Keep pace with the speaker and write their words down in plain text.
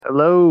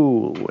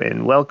Hello,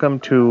 and welcome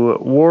to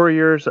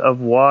Warriors of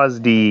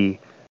Wazd.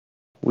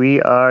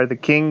 We are the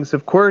kings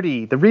of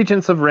QWERTY, the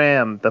regents of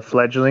RAM, the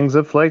fledglings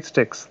of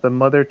Flightsticks, the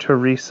Mother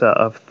Teresa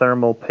of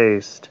Thermal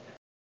Paste,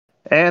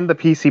 and the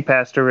PC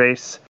Pastor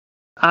Race.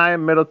 I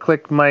am Middle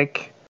Click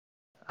Mike.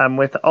 I'm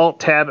with Alt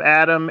Tab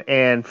Adam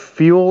and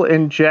Fuel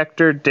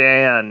Injector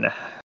Dan.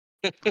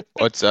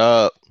 What's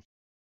up?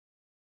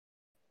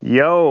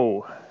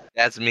 Yo,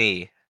 That's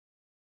me.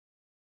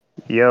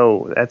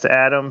 that's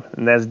Adam,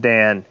 and that's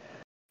Dan.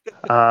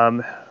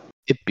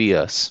 It be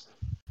us.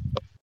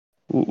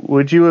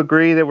 Would you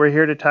agree that we're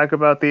here to talk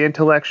about the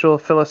intellectual,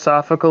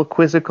 philosophical,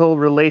 quizzical,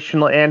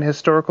 relational, and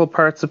historical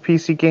parts of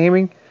PC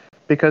gaming?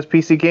 Because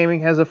PC gaming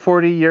has a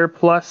 40-year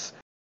plus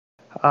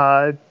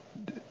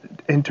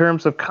in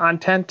terms of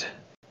content,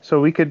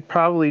 so we could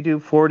probably do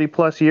 40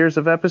 plus years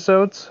of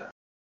episodes.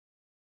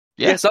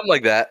 Yeah, something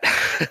like that.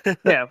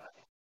 Yeah.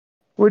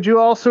 Would you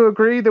also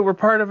agree that we're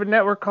part of a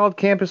network called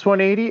Campus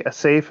 180, a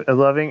safe, a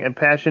loving, and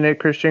passionate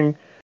Christian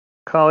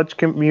college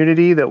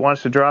community that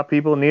wants to draw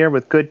people near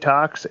with good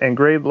talks and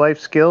great life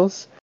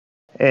skills?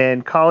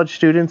 And college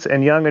students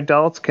and young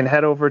adults can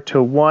head over to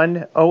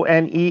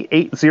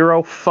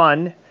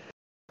ONE80Fun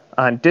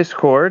on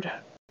Discord.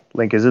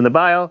 Link is in the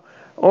bio.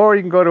 Or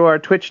you can go to our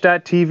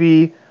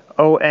twitch.tv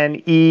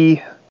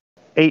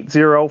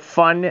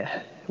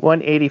ONE80Fun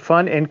 180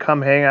 Fun and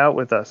come hang out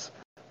with us.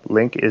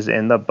 Link is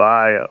in the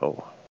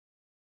bio.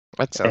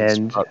 That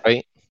sounds about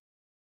right.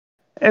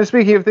 And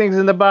speaking of things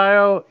in the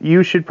bio,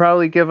 you should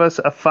probably give us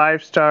a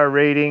 5-star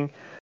rating.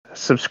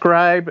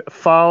 Subscribe,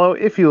 follow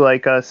if you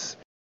like us.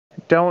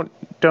 Don't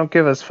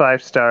give us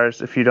 5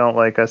 stars if you don't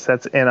like us.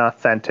 That's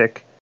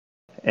inauthentic,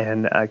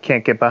 and I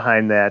can't get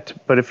behind that.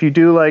 But if you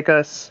do like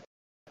us,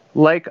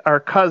 like our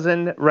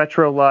cousin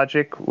Retro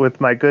Logic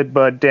with my good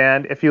bud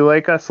Dan, if you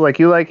like us like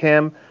you like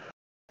him,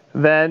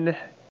 then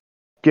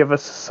give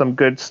us some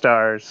good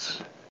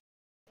stars.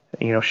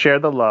 Share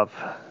the love.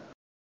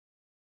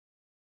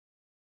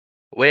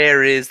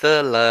 Where is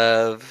the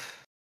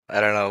love?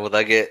 I don't know. Will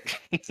I get?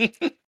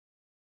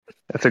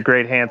 That's a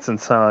great Hanson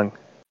song.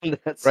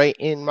 That's Right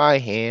in my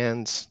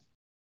hands.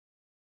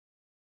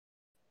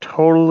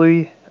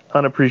 Totally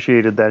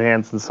unappreciated, that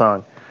Hanson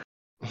song.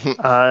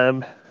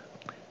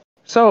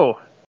 So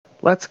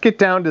let's get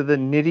down to the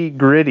nitty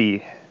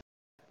gritty.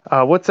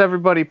 What's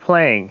everybody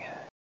playing?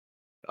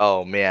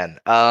 Oh man.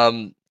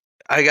 I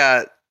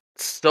got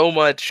so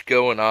much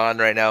going on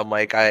right now,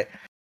 Mike. I'm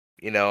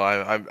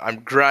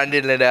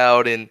grinding it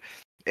out in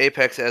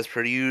Apex as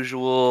per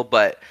usual,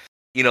 but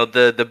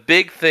the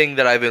big thing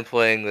that I've been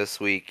playing this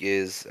week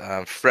is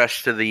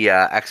fresh to the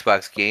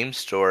Xbox Game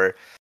Store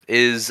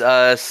is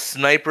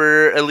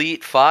Sniper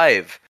Elite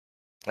 5.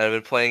 I've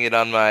been playing it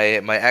on my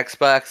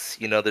Xbox.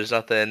 There's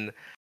nothing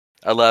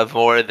I love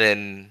more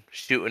than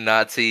shooting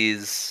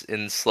Nazis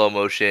in slow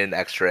motion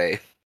X-ray.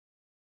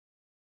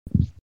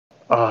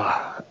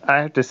 I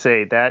have to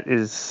say, that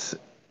is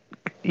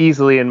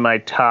easily in my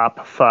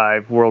top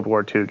 5 World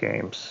War II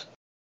games.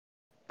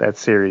 That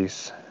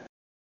series.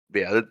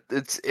 Yeah,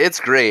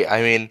 it's great.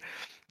 I mean,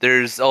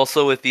 there's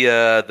also with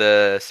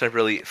the Sniper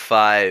Elite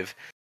 5,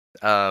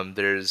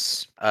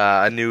 there's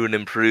a new and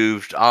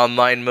improved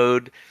online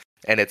mode,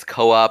 and it's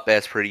co-op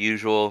as per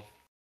usual.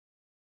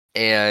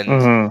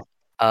 And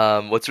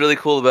what's really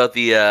cool about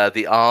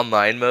the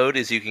online mode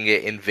is you can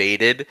get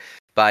invaded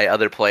by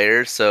other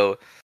players. So,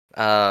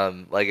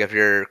 like if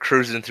you're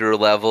cruising through a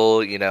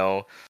level,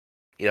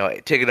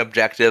 taking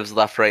objectives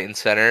left, right, and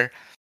center,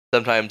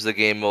 sometimes the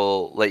game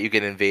will let you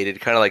get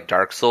invaded, kind of like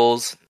Dark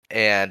Souls,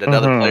 and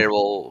another player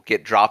will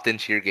get dropped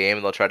into your game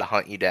and they'll try to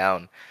hunt you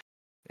down.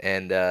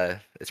 And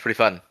it's pretty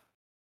fun.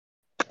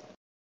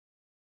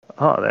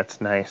 Oh, that's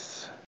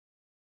nice.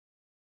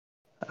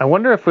 I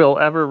wonder if we'll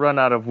ever run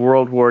out of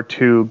World War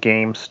II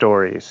game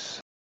stories.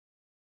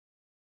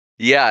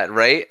 Yeah,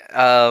 right?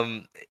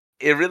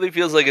 It really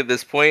feels like at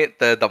this point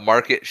the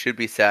market should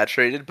be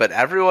saturated, but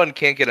everyone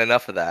can't get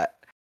enough of that.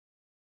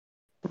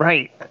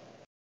 Right.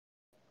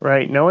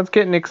 No one's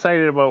getting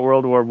excited about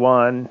World War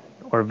I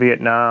or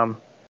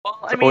Vietnam. Well,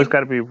 It's always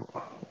got to be,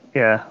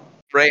 yeah.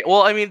 Right.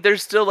 Well, I mean,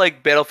 there's still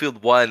like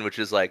Battlefield 1, which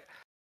is like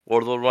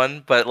World War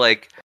 1, but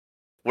like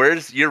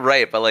you're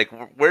right, but like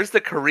where's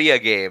the Korea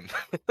game?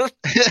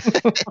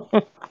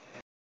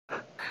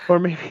 Or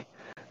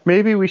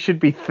maybe we should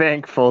be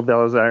thankful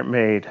those aren't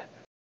made.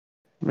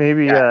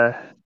 Maybe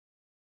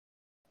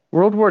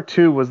World War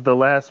II was the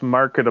last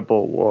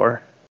marketable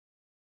war,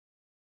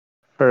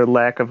 for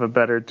lack of a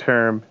better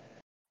term.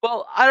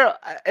 Well, I don't.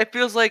 It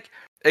feels like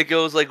it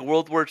goes like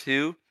World War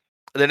II,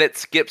 then it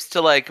skips to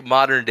like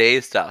modern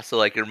day stuff. So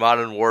like your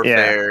modern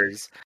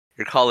warfares,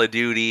 your Call of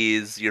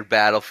Duties, your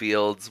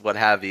Battlefields, what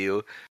have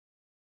you.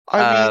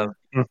 I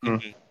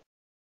Mhm.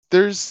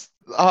 there's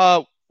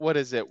what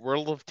is it?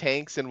 World of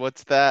Tanks, and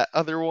what's that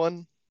other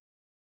one?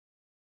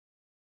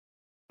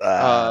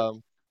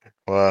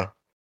 Well,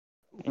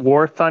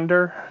 War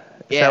Thunder?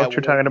 Is that what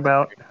you're War talking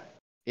about? Thunder.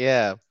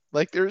 Yeah,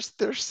 like there's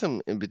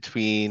some in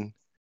between.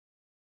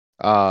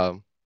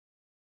 Um,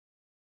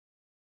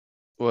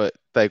 what,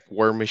 like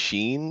War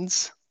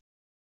Machines?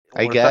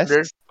 I War guess.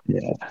 Thunder?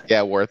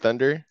 Yeah, War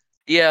Thunder.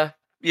 Yeah,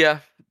 yeah.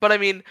 But I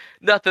mean,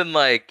 nothing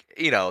like,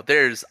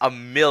 there's a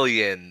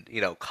million,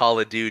 Call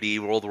of Duty,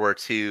 World War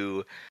II,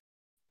 you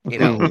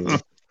know,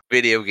 Mhm.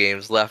 video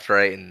games left,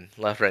 right,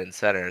 and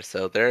center.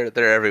 So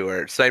they're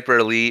everywhere. Sniper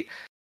Elite.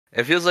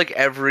 It feels like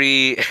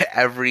every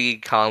every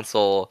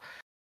console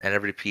and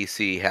every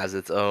PC has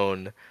its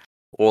own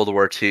World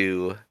War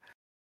II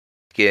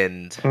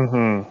skinned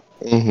hmm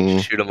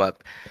Mhm. shoot 'em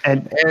up.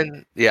 And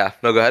And yeah,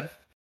 no, go ahead.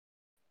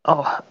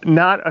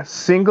 not a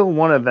single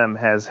one of them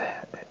has.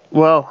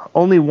 Well,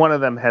 only one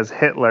of them has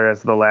Hitler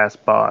as the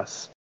last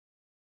boss,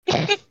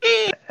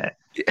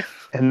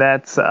 and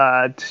that's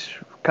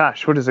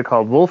gosh, what is it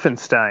called?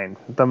 Wolfenstein,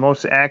 the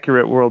most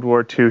accurate World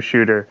War II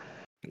shooter.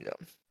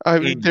 I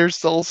mean,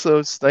 there's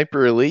also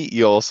Sniper Elite.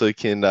 You also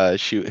can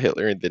shoot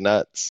Hitler in the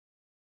nuts.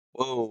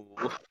 Whoa.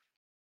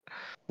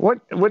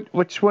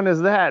 Which one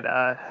is that?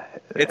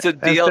 It's a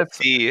that's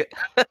DLC. You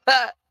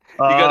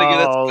gotta get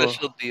a Oh,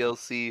 special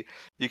DLC.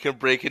 You can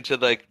break into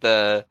like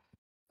the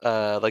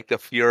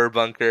Fuhrer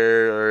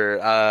bunker, or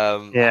I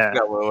yeah.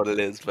 forgot what it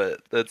is,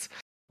 but that's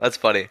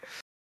funny.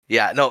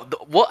 Yeah, no,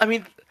 well, I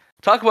mean,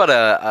 talk about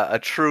a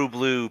true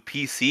blue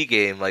PC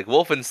game. Like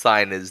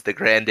Wolfenstein is the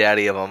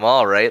granddaddy of them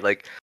all, right?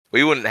 Like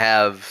we wouldn't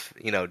have,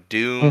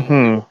 Doom.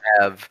 hmm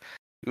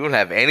We wouldn't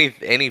have any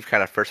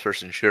kind of first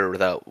person shooter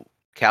without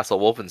Castle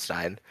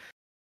Wolfenstein.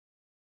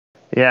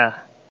 Yeah,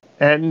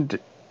 and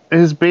it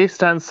is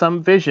based on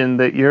some vision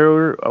that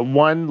you're a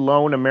one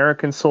lone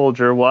American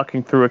soldier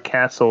walking through a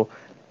castle,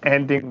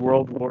 ending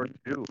World War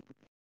II.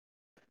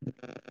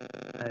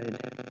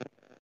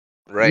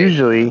 Right.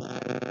 Usually,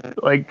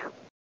 like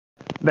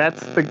that's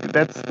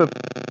the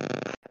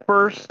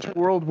first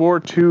World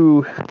War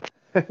II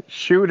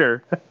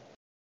shooter,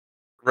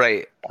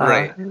 Right.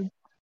 Right.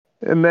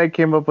 and they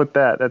came up with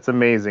that. That's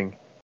amazing.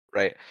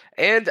 Right.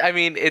 And I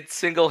mean, it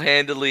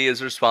single-handedly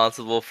is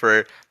responsible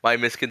for my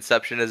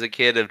misconception as a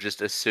kid of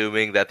just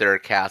assuming that there are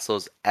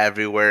castles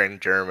everywhere in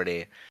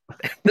Germany.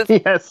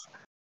 Yes,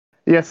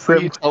 yes. Are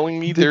you telling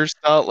me there's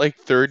not like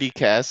 30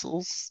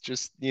 castles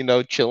just,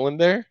 chilling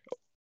there?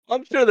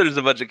 I'm sure there's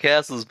a bunch of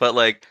castles, but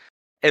like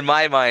in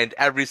my mind,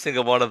 every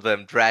single one of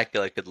them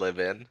Dracula could live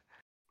in.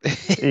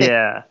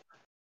 Yeah,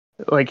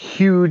 like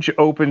huge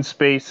open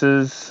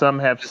spaces. Some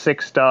have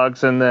 6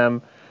 dogs in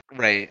them.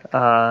 Right.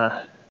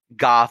 Uh,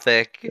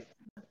 Gothic.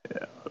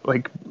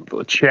 like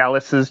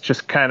chalices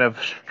just kind of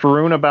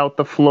strewn about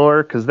the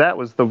floor, because that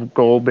was the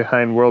goal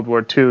behind World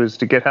War II, is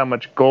to get how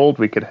much gold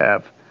we could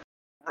have.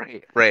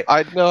 Right. Right.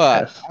 I know.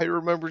 Yes. I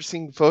remember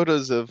seeing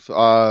photos of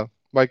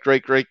my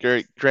great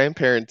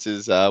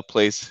grandparents'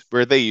 place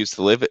where they used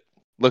to live. It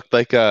looked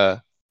like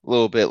a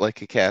little bit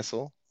like a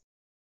castle.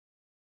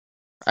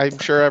 I'm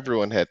sure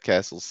everyone had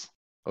castles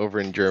over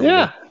in Germany.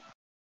 Yeah.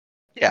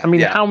 Yeah. I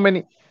mean, yeah.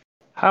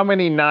 how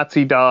many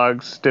Nazi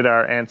dogs did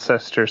our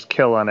ancestors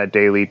kill on a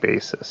daily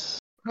basis?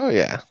 Oh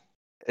yeah.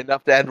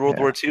 Enough to end World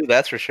Yeah. War II,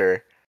 that's for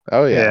sure.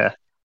 Oh yeah.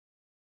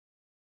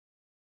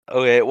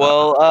 Okay,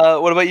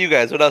 well, what about you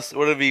guys? What else?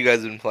 What have you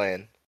guys been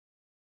playing?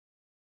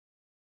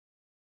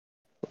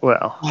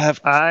 Well,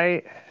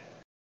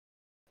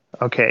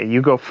 okay,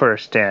 you go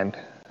first, Dan.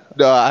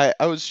 No, I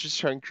was just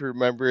trying to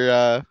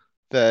remember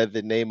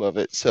the name of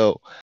it. So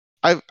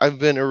I've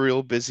been a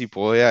real busy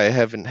boy. I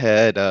haven't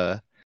had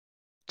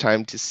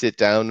time to sit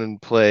down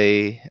and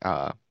play.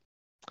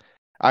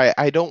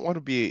 I don't want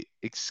to be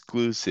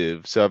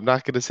exclusive, so I'm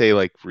not gonna say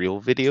like real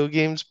video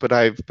games, but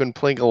I've been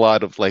playing a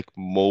lot of like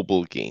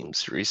mobile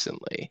games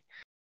recently.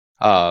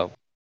 Uh,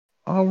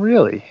 Oh,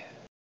 really?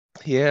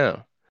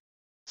 yeah.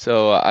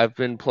 So I've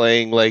been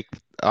playing like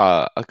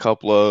a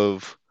couple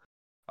of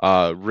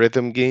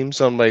rhythm games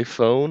on my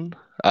phone.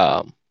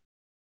 Trying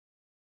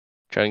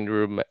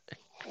to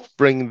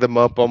bring them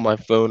up on my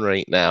phone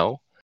right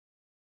now.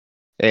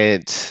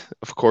 And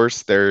of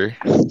course, they're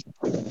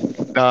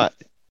not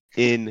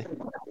in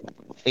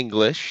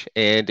English,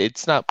 and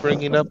it's not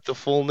bringing up the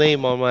full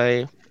name on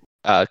my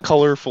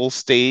colorful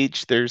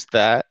stage. There's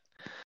that.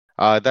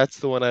 That's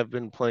the one I've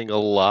been playing a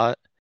lot.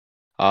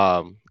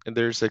 And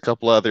there's a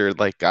couple other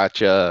like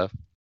gotcha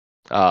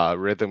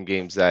rhythm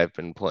games that I've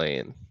been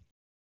playing.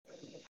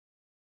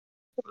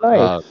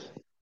 Nice.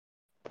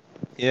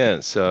 Yeah,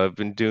 so I've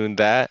been doing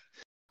that.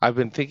 I've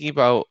been thinking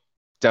about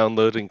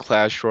downloading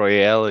Clash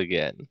Royale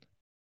again.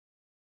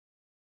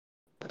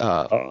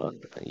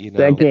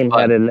 That game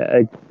had an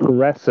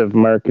aggressive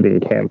marketing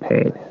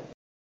campaign.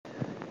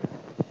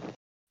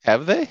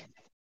 Have they?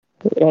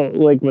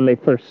 Like when they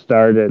first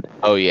started.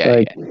 Oh yeah,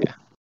 like, yeah.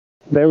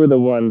 They were the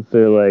ones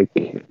that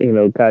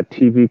got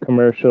TV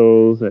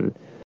commercials, and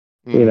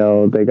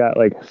they got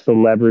like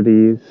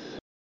celebrities.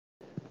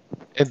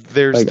 And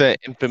there's the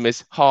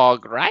infamous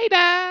Hog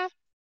Rider.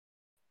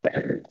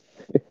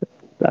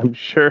 I'm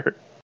sure.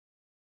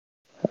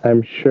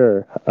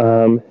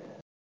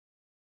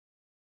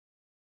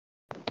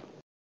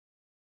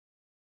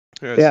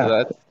 Yeah.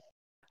 So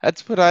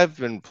that's what I've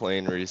been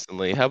playing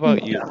recently. How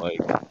about you, Mike?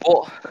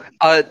 Well,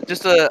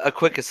 just a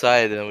quick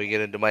aside, and then we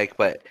get into Mike.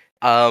 But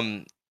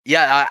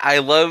Yeah, I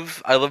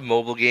love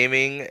mobile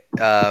gaming,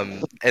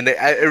 and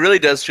it really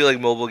does feel like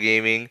mobile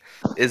gaming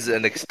is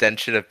an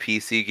extension of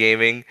PC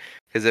gaming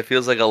because it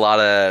feels like a lot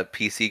of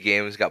PC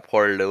games got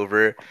ported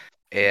over,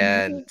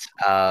 and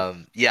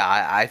yeah,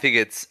 I think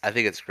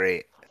it's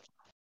great.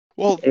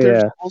 Well,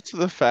 there's Yeah, also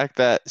the fact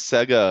that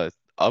Sega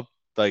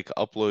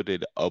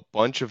uploaded a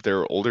bunch of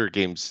their older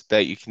games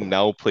that you can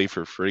now play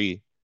for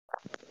free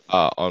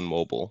on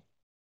mobile.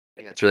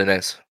 Yeah, it's really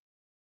nice.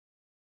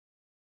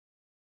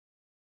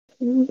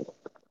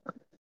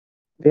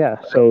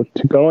 yeah. So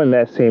to go in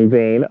that same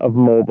vein of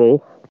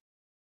mobile,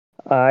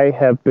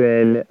 I've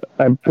been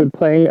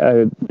playing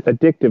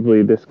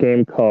addictively this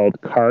game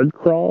called Card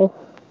Crawl,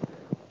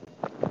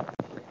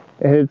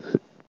 and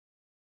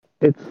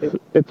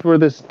it's where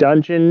this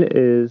deck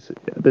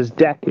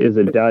is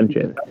a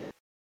dungeon,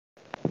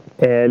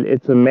 and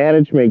it's a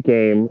management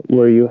game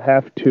where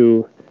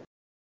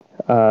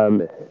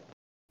um,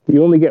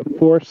 you only get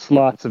 4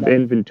 slots of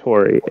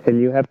inventory,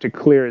 and you have to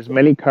clear as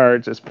many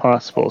cards as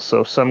possible.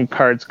 So some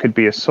cards could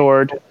be a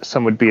sword,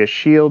 some would be a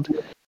shield,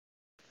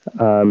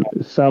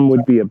 some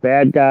would be a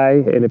bad guy,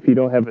 and if you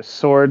don't have a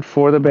sword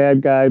for the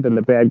bad guy, then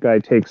the bad guy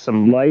takes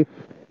some life.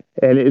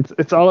 And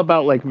it's all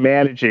about like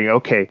managing.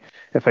 Okay,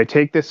 if I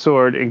take this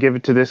sword and give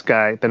it to this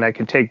guy, then I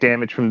can take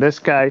damage from this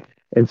guy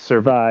and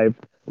survive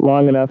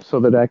long enough so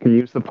that I can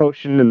use the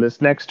potion in this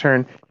next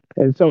turn.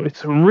 And so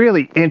it's a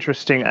really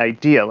interesting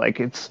idea. Like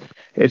it's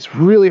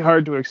really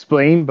hard to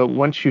explain, but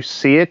once you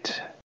see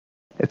it,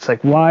 it's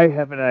like, why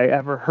haven't I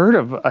ever heard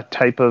of a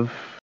type of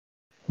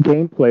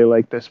gameplay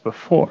like this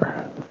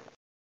before?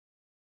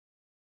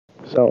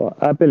 So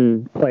I've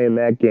been playing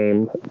that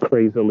game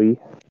crazily.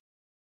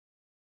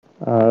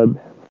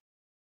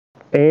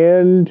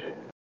 And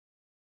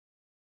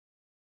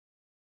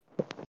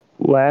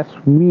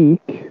last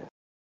week,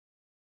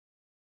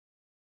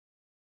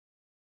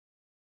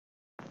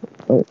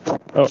 oh,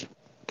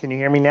 can you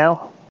hear me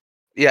now?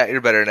 Yeah,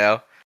 you're better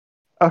now.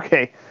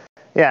 Okay,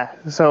 yeah.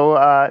 So,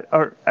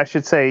 or I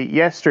should say,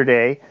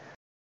 yesterday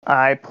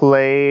I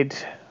played.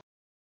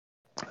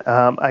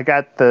 I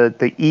got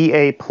the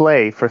EA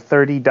Play for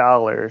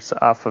 $30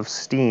 off of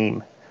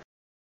Steam.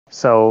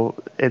 So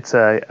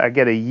I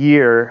get a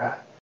year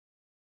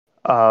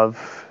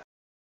of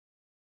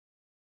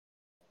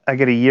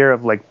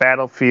like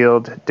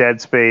Battlefield, Dead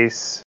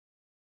Space.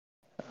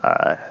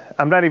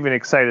 I'm not even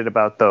excited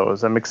about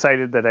those. I'm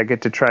excited that I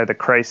get to try the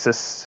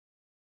Crysis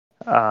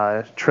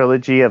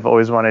trilogy. I've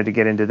always wanted to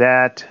get into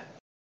that.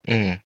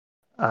 Mm.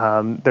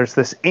 There's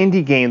this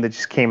indie game that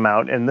just came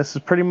out, and this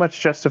has pretty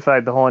much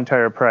justified the whole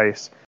entire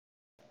price.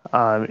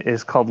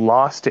 Is called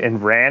Lost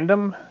in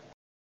Random,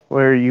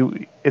 where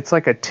it's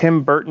like a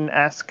Tim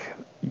Burton-esque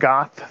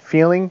goth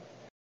feeling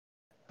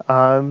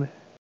of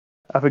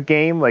a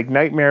game, like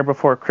Nightmare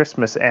Before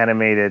Christmas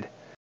animated.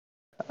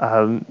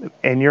 And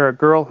you're a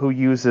girl who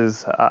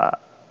uses a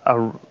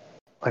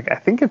like I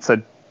think it's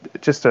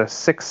just a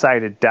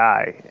 6-sided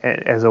die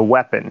as a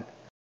weapon.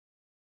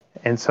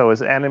 And so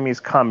as enemies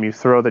come, you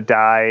throw the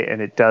die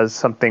and it does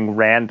something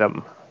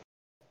random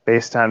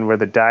based on where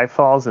the die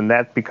falls, and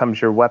that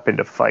becomes your weapon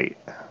to fight.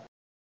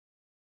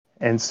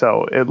 And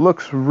so it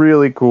looks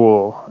really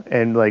cool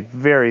and like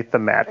very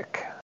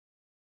thematic.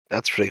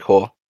 That's pretty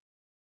cool.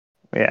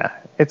 Yeah.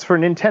 It's for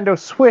Nintendo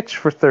Switch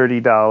for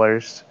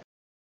 $30.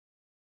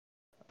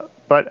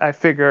 But I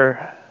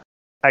figure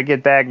I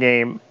get that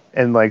game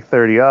and like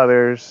 30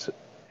 others,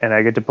 and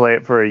I get to play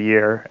it for a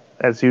year.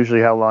 That's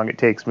usually how long it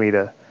takes me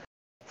to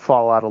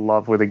fall out of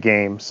love with a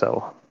game,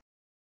 so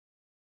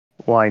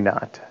why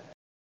not?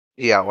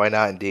 Yeah, why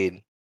not?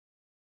 Indeed.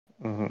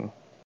 Mm-hmm.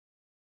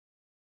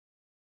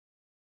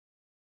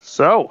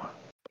 So,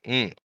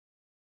 Mm.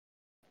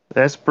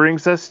 this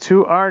brings us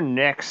to our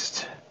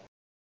next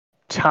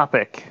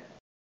topic.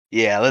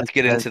 Yeah, let's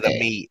get into the Okay.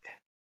 meat.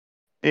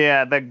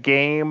 Yeah, the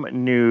game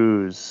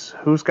news.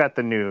 Who's got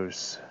the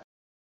news?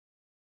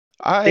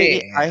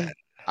 I Dan.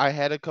 I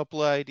had a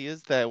couple of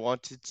ideas that I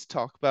wanted to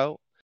talk about,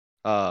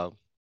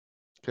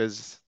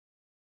 because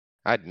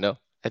I don't know,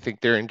 I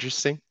think they're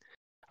interesting.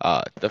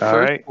 The All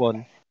first right.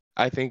 one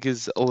I think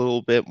is a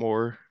little bit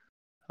more.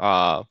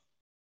 Uh,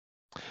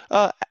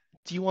 uh,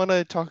 do you want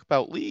to talk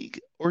about League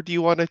or do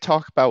you want to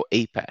talk about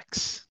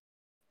Apex?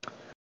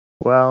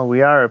 Well,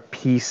 we are a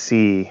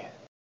PC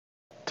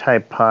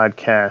type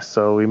podcast,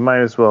 so we might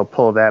as well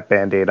pull that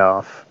band-aid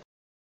off.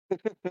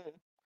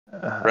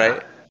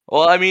 Right?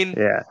 Well,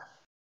 Yeah.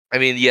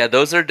 yeah,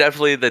 those are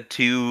definitely the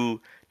two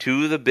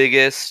of the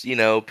biggest,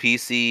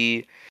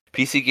 PC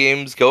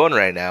games going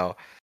right now.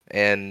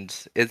 And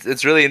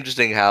it's really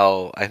interesting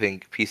how I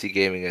think PC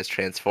gaming has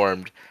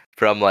transformed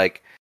from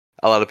like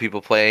a lot of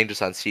people playing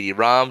just on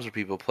CD-ROMs or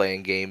people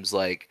playing games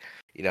like,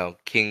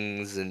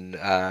 Kings and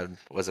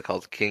what's it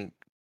called?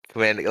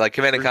 Command and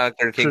Cru-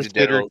 Conquer, Kings of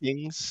Crusader General.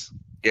 Kings?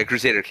 Yeah,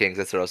 Crusader Kings,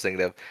 that's what I was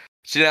thinking of.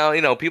 So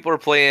now, people are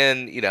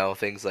playing,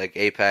 things like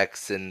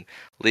Apex and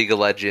League of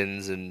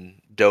Legends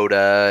and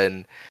Dota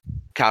and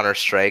Counter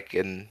Strike,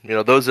 and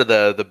those are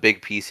the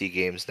big PC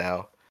games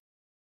now.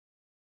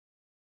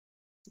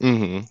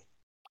 Mm-hmm.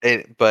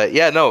 But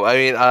yeah, no, I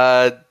mean,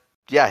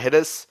 yeah, hit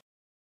us.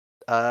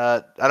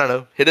 I don't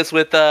know. Hit us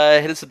with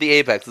the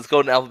Apex. Let's go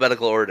in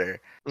alphabetical order.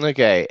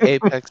 Okay,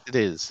 Apex it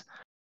is.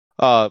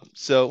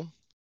 So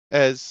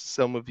as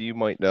some of you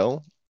might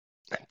know,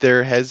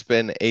 there has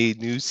been a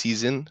new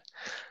season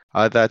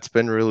that's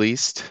been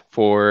released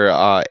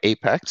for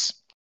Apex,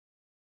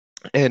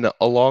 and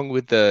along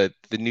with the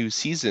new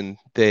season,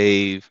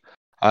 they've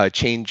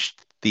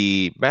changed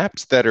the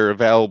maps that are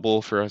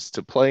available for us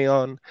to play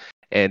on,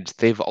 and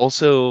they've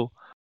also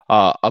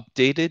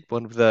updated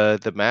one of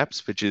the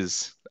maps, which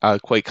is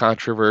quite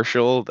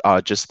controversial,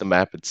 just the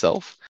map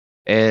itself,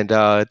 and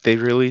they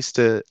released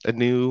a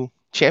new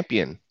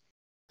champion.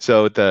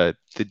 So the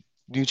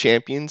new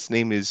champion's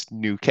name is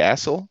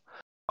Newcastle.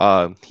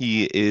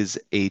 He is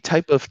a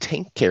type of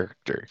tank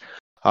character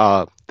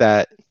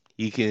that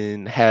he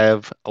can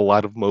have a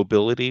lot of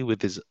mobility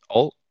with his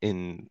ult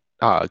in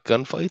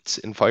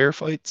gunfights and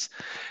firefights,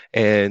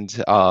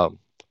 and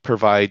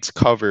provides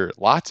cover,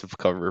 lots of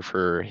cover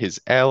for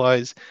his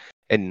allies.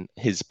 And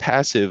his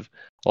passive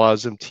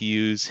allows him to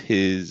use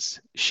his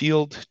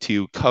shield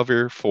to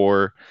cover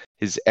for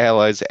his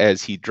allies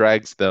as he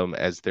drags them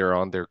as they're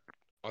on the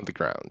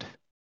ground.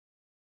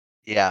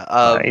 Yeah.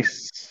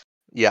 Nice.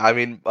 Yeah. I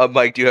mean,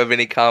 Mike, do you have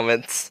any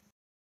comments?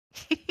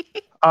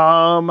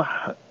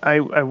 I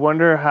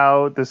wonder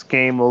how this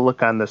game will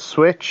look on the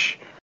Switch,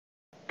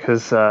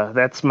 because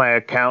that's my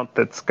account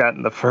that's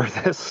gotten the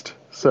furthest.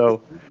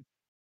 So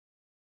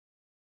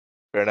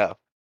Fair enough.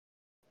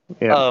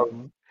 yeah.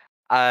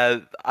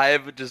 I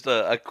have just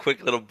a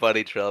quick little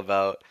bunny trail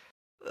about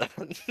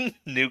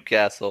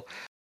Newcastle.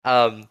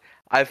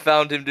 I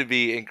found him to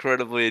be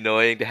incredibly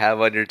annoying to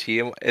have on your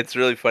team. It's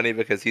really funny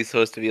because he's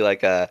supposed to be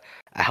like a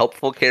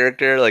helpful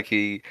character, like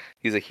he's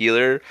a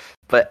healer.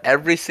 But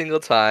every single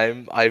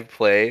time I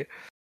play,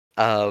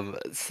 my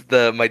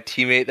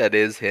teammate that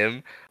is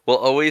him will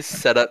always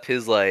set up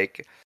his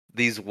like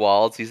these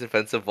walls, these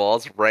defensive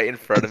walls, right in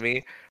front of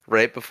me,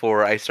 right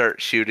before I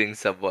start shooting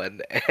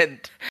someone,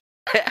 and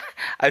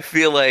I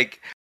feel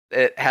like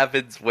it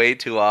happens way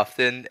too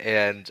often.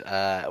 And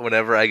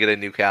whenever I get a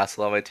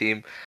Newcastle on my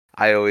team,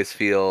 I always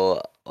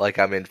feel like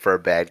I'm in for a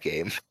bad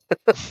game.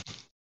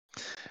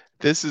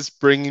 This is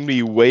bringing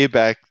me way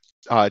back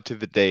to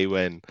the day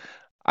when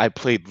I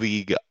played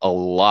League a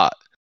lot.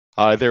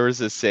 There was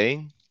a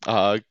saying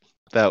that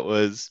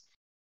was,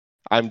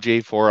 "I'm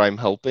J4, I'm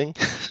helping,"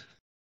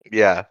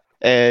 Yeah.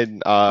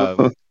 and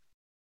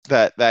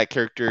that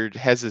character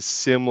has a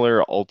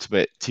similar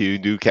ultimate to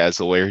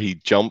Newcastle, where he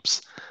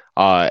jumps,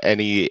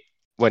 and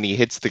when he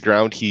hits the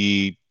ground,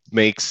 he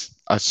makes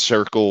a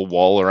circle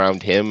wall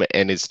around him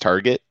and his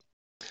target,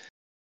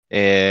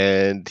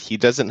 and he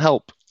doesn't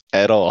help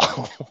at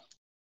all.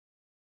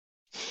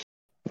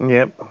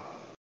 Yep.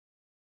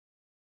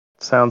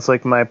 Sounds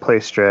like my play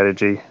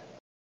strategy.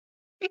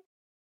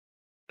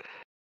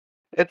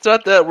 It's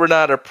not that we're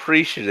not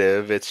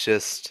appreciative, it's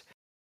just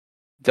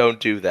don't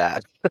do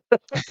that.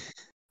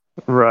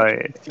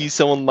 Right. See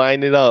someone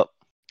line it up,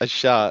 a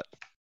shot.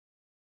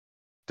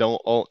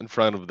 Don't ult in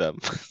front of them.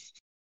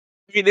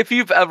 I mean, if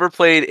you've ever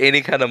played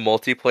any kind of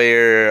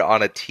multiplayer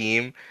on a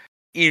team,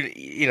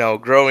 you know,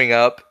 growing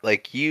up,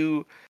 like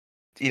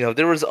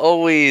there was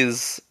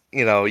always,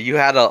 you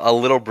had a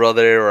little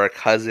brother or a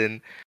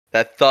cousin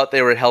that thought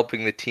they were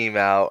helping the team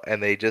out,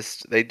 and they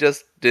just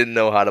didn't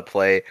know how to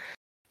play.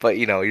 But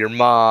your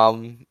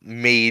mom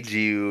made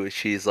you.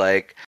 She's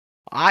like,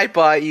 I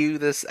bought you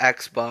this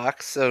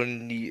Xbox,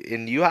 and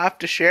you have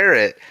to share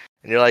it.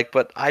 And you're like,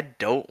 but I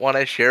don't want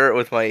to share it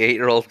with my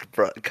 8-year-old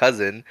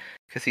cousin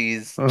because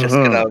he's just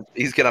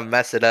he's gonna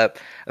mess it up.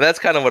 And that's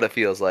kind of what it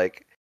feels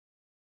like.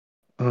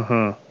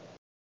 Hmm.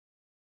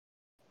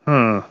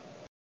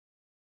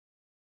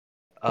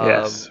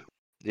 Yes.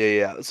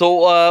 Yeah.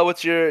 So,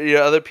 what's your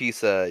other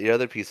piece of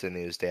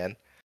news, Dan?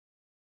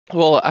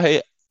 Well,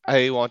 I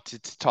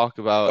wanted to talk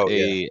about Oh,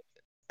 yeah. a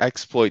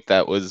exploit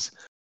that was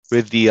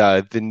with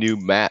the new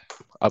map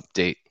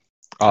update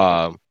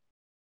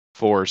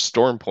for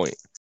Stormpoint,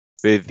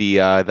 with the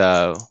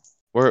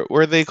where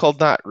are they called,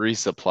 not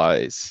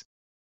resupplies,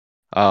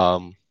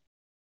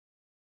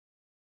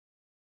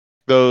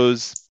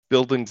 those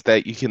buildings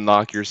that you can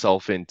lock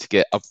yourself in to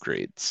get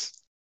upgrades.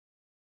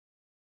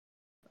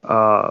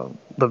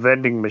 The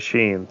vending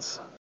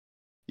machines.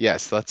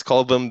 Yes, let's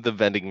call them the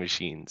vending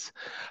machines.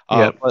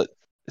 Yep. But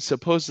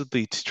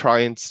supposedly to try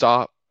and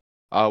stop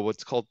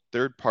what's called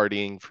third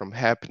partying from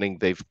happening,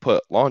 they've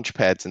put launch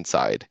pads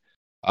inside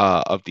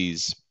of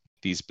these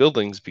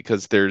buildings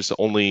because there's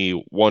only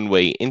one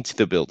way into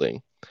the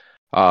building.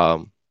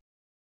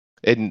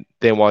 And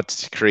they want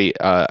to create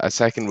a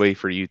second way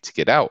for you to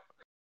get out.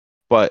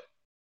 But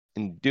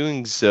in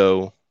doing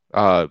so,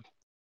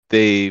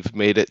 they've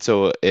made it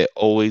so it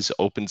always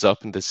opens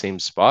up in the same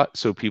spot.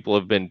 So people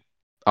have been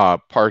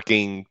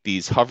parking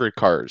these hover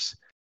cars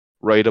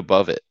right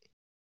above it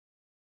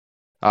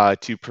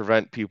to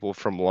prevent people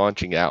from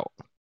launching out.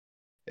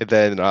 And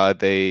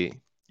then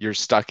you're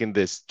stuck in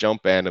this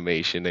jump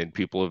animation, and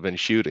people have been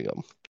shooting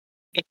them.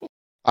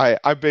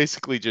 I'm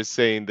basically just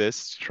saying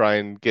this to try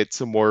and get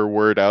some more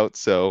word out,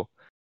 so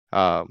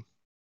um,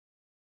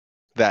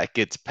 that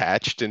gets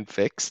patched and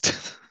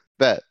fixed.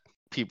 That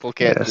people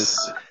can't just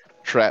Yes.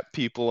 trap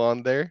people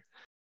on there,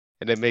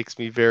 and it makes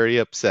me very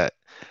upset.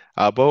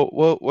 But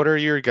what are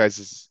your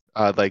guys'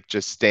 like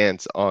just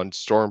stance on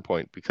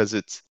Stormpoint? Because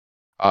it's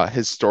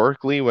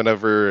historically,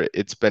 whenever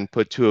it's been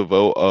put to a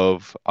vote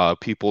of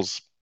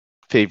people's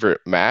favorite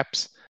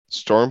maps,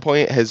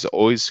 Stormpoint has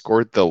always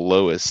scored the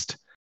lowest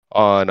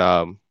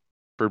on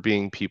for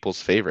being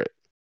people's favorite.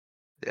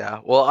 Yeah.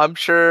 Well, I'm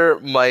sure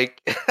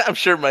Mike. I'm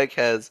sure Mike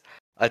has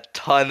a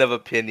ton of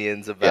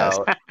opinions Yes.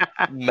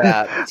 about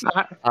maps.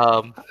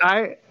 Um.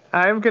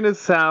 I'm gonna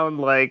sound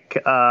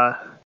like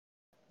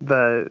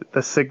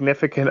the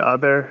significant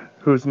other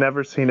who's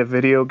never seen a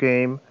video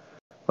game.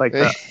 Like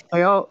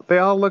they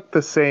all look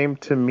the same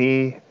to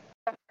me.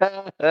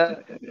 I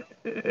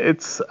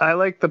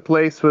like the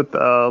place with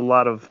a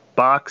lot of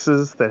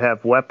boxes that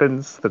have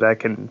weapons that I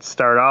can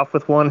start off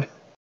with one.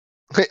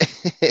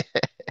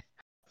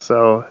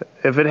 So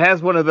if it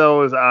has one of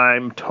those,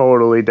 I'm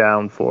totally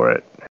down for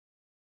it.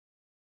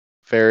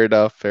 Fair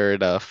enough. Fair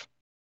enough.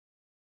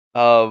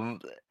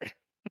 um.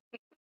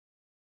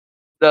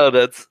 No,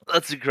 that's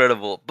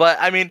incredible. But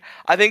I mean,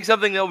 I think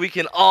something that we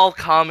can all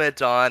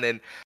comment on, and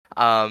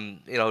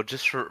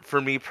just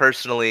for me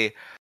personally,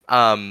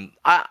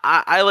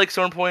 I like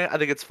Stormpoint. I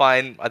think it's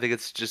fine. I think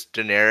it's just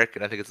generic,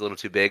 and I think it's a little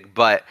too big.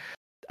 But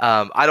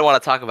I don't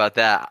want to talk about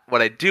that.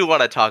 What I do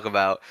want to talk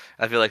about,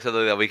 I feel like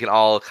something that we can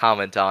all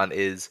comment on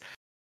is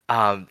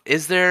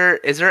there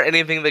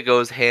anything that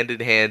goes hand in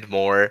hand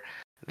more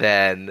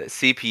than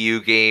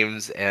CPU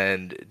games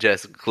and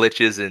just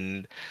glitches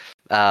and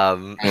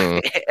Mm.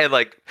 and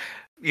like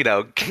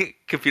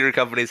computer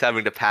companies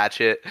having to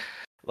patch it,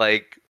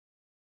 like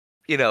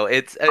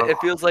it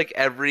feels like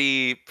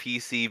every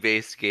PC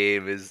based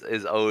game is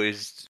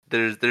always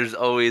there's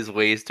always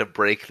ways to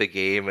break the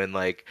game, and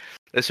like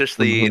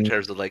especially in Mhm.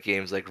 terms of like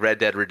games like Red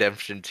Dead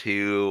Redemption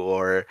 2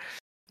 or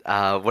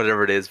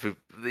whatever it is.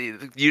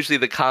 Usually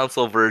the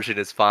console version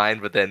is fine,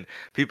 but then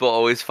people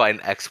always find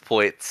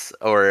exploits,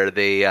 or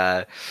they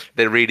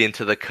read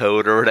into the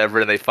code or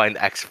whatever, and they find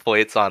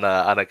exploits on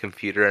a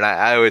computer, and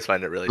I always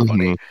find it really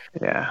funny. Mhm.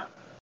 Yeah.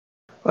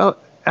 Well,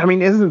 I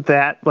mean, isn't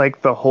that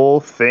like the whole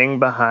thing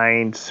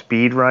behind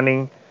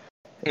speedrunning?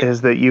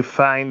 Is that you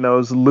find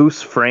those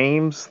loose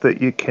frames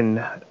that you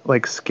can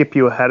like skip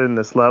you ahead in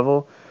this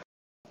level?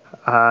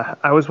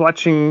 I was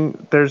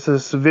watching. There's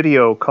this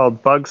video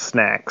called Bug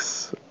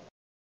Snacks,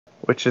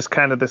 which is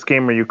kind of this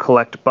game where you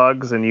collect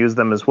bugs and use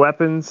them as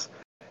weapons.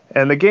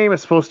 And the game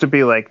is supposed to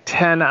be like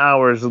 10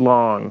 hours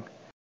long,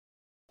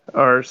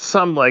 or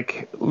some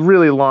like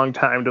really long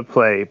time to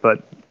play.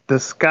 But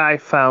this guy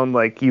found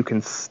like you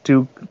can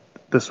do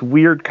this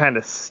weird kind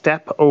of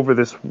step over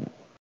this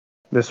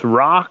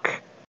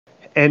rock,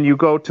 and you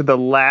go to the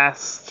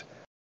last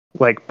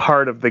like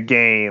part of the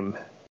game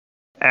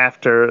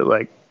after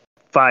like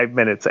 5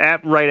 minutes,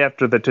 right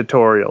after the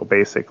tutorial,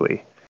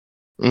 basically.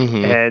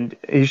 Mhm. And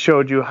he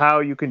showed you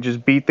how you can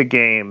just beat the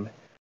game.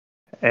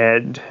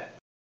 And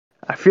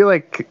I feel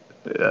like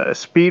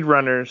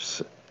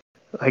speedrunners,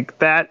 like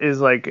that is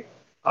like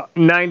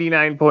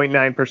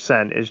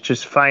 99.9% is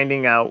just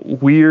finding out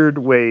weird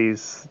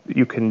ways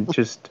you can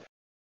just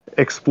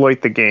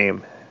exploit the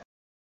game.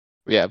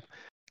 Yeah.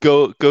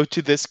 Go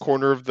to this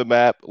corner of the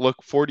map,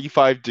 look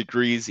 45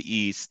 degrees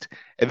east,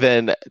 and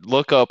then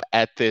look up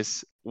at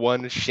this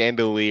one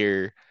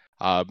chandelier.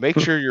 Make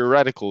sure your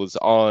reticle is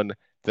on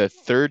the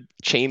third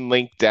chain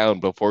link down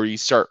before you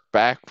start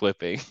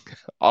backflipping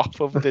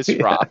off of this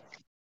Yeah. rock.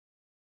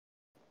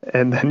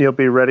 And then you'll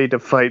be ready to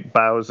fight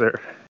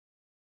Bowser.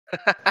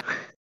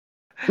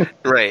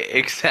 Right,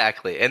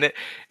 exactly. And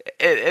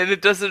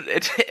it doesn't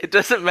it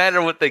doesn't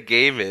matter what the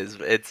game is.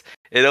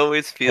 It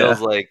always feels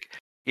Yeah. like,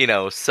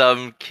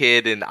 some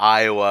kid in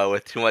Iowa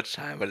with too much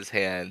time on his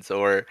hands,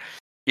 or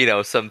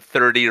some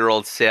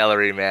 30-year-old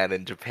salaryman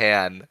in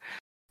Japan,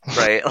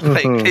 right?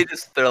 Like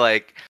Mhm. they're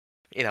like,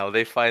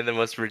 they find the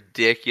most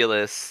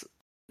ridiculous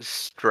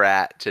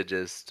strat to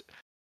just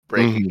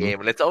break a Mhm. game,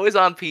 and it's always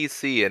on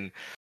PC. And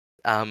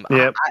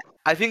Yep.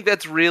 I think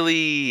that's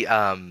really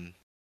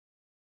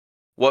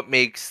what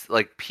makes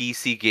like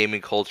PC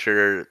gaming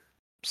culture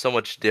so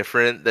much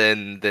different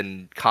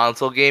than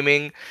console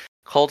gaming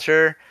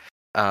culture.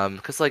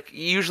 Because like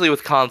usually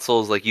with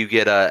consoles, like you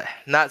get a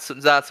not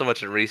so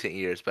much in recent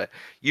years, but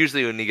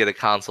usually when you get a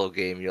console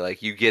game,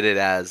 you get it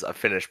as a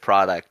finished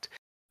product.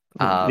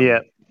 Yeah.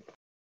 Um,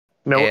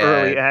 No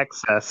early and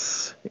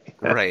access.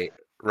 right,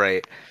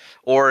 right,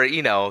 or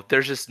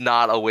there's just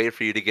not a way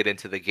for you to get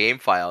into the game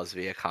files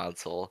via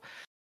console.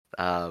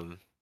 Um,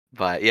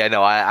 but yeah,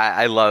 no,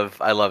 I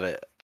love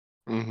it.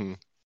 Mhm.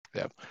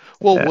 Yeah.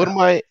 Well,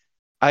 Yeah.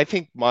 I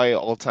think my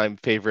all-time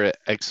favorite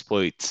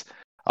exploits,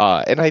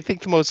 and I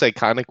think the most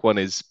iconic one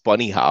is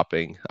bunny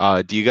hopping.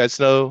 Do you guys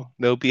know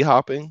bee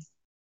hopping?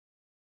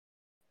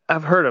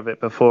 I've heard of it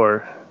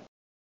before,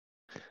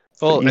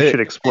 but Well, you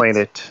should explain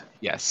it's it.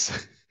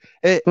 yes,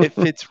 it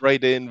fits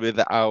right in with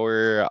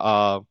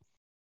our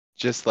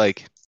just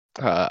like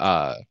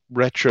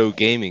retro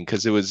gaming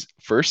because it was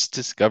first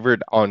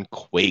discovered on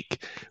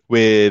Quake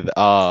with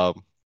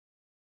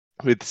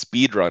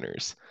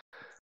speedrunners.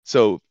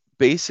 So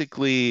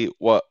basically,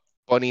 what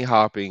bunny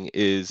hopping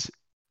is,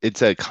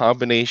 it's a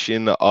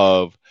combination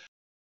of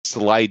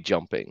slide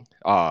jumping,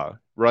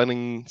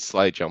 running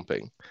slide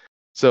jumping.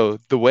 So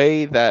the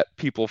way that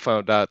people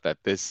found out that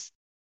this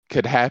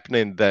could happen,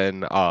 and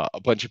then a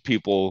bunch of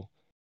people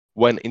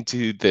went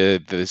into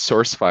the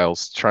source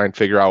files to try and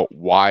figure out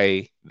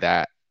why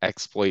that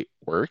exploit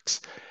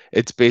works.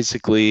 It's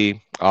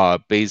basically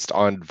based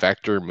on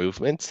vector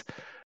movements.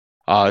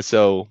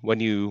 So when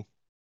you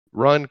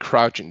run,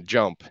 crouch, and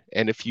jump,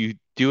 and if you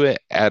do it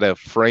at a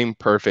frame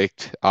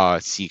perfect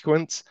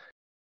sequence,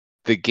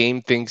 the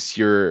game thinks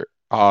you're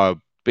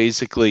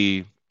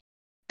basically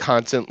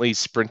constantly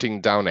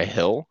sprinting down a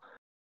hill,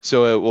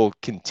 so it will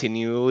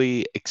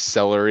continually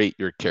accelerate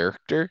your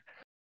character.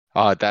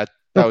 That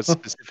was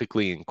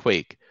specifically in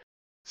Quake.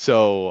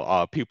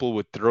 So people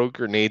would throw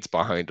grenades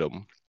behind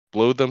them,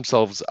 blow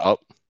themselves up,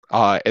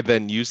 and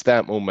then use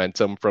that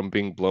momentum from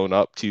being blown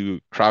up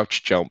to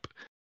crouch jump,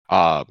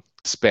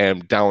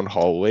 spam down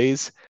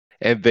hallways,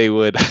 and they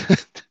would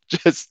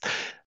just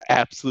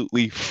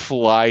absolutely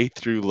fly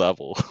through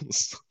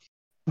levels.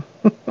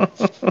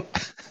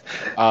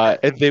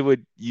 And they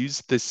would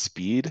use the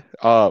speed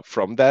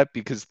from that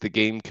because the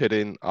game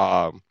couldn't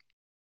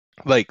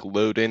like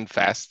load in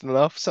fast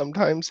enough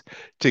sometimes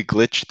to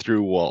glitch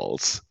through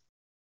walls.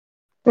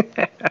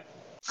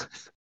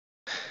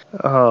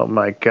 Oh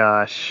my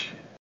gosh.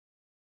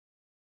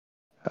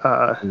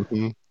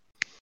 Mhm.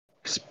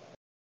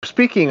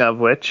 Speaking of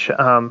which,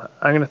 I'm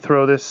going to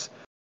throw this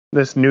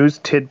news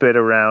tidbit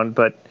around,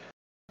 but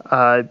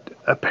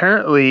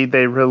apparently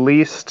they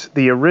released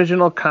the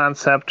original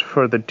concept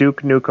for the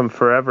Duke Nukem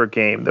Forever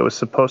game that was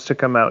supposed to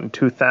come out in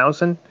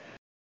 2000.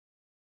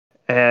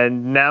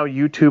 And now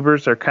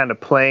YouTubers are kind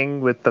of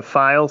playing with the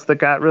files that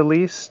got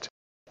released,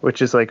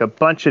 which is like a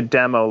bunch of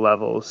demo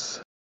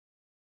levels.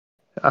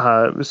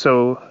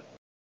 So,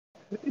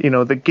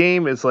 the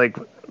game is like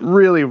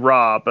really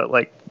raw, but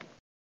like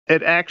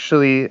it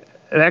actually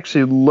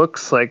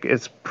looks like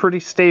it's pretty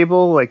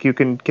stable. Like you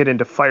can get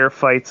into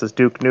firefights as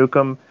Duke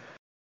Nukem.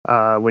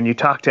 When you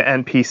talk to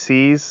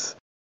NPCs,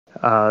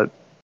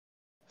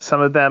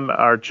 some of them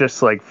are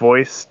just like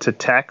voice to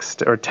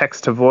text or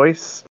text to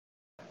voice.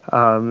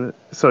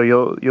 So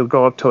you'll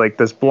go up to like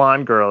this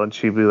blonde girl and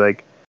she'll be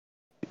like,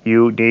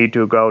 "You need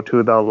to go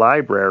to the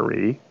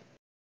library,"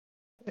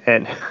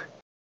 and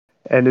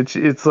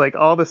it's like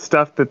all the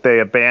stuff that they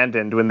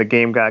abandoned when the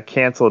game got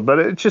canceled. But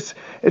it just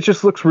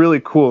looks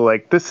really cool.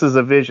 Like this is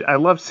a vision. I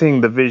love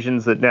seeing the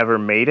visions that never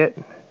made it.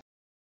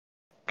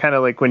 Kind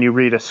of like when you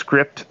read a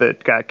script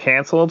that got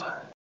canceled,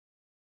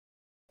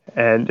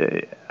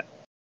 and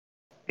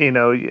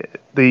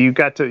you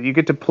get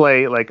to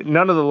play, like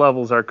none of the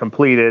levels are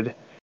completed.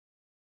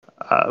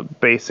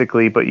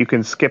 Basically, but you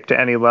can skip to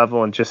any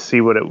level and just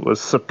see what it was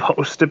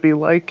supposed to be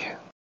like.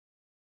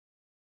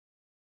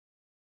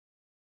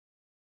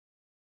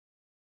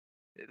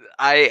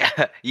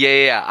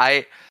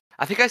 I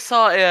think I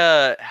saw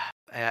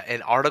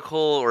an article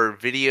or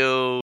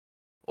video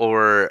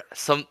or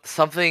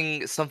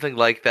something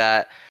like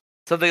that,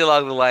 something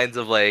along the lines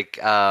of like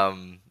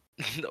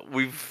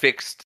we've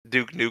fixed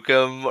Duke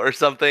Nukem or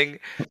something.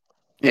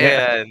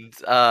 Yeah. And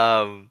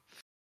I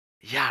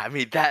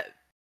mean that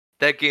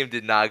game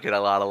did not get a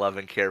lot of love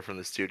and care from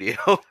the studio.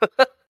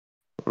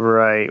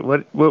 Right.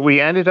 What we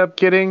ended up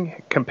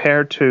getting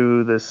compared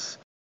to this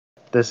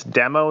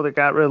demo that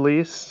got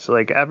released,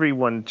 like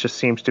everyone just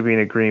seems to be in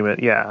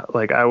agreement. Yeah,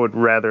 like I would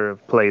rather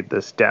have played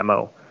this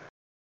demo.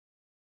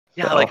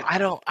 Yeah, So, like I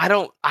don't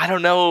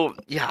know.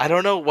 Yeah, I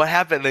don't know what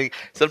happened. Like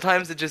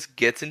sometimes it just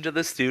gets into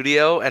the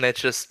studio and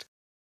it's just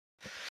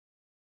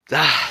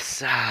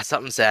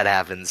something sad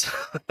happens.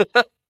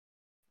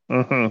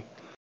 mhm.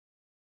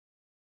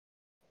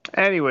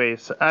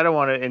 Anyways, I don't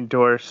want to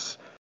endorse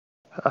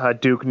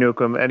Duke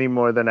Nukem any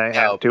more than I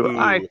have to. Boo.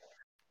 I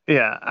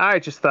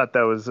just thought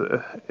that was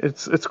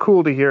it's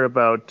cool to hear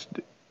about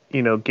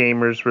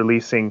gamers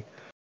releasing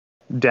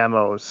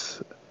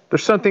demos.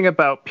 There's something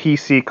about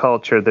PC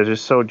culture that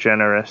is so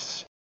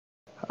generous.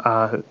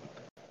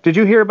 Did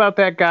you hear about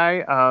that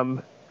guy?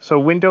 So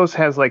Windows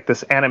has like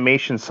this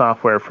animation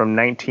software from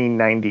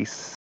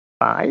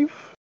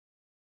 1995,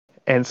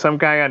 and some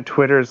guy on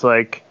Twitter is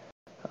like,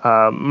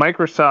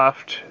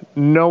 Microsoft,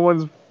 no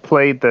one's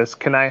played this.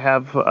 Can I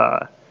have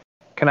all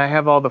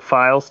the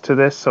files to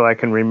this so I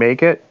can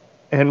remake it?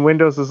 And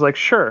Windows is like,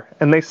 sure.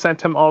 And they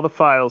sent him all the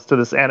files to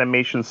this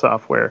animation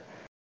software.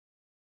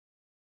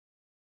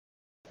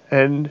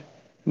 And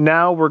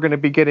now we're going to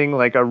be getting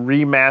like a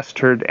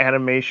remastered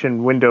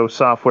animation Windows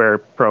software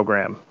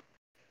program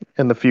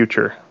in the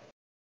future.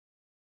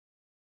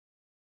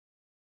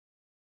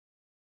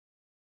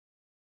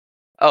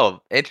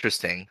 Oh,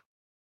 interesting.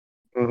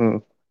 Mm-hmm.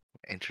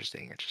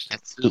 Interesting.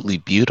 Absolutely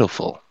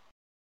beautiful.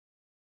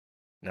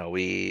 No,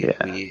 we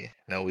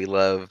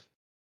love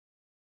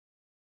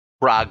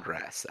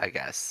progress, I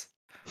guess.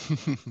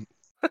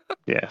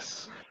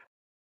 Yes.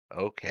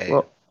 Okay.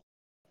 Well,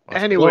 Must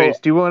be- anyways,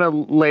 do you want to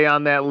lay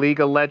on that League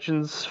of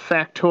Legends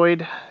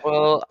factoid?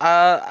 Well,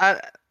 I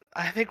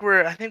think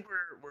we're running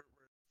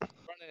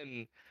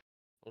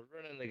we're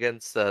running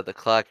against the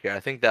clock here. I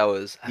think Yeah.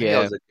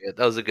 that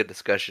was a good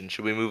discussion.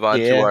 Should we move on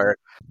to Yeah. our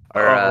uh,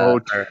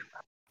 Oh, our,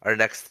 our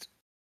next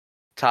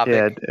yeah,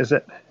 topic? is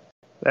it?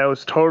 That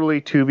was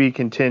totally to be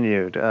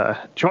continued.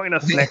 Join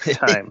us next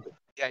time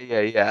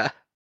Yeah.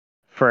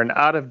 for an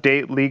out of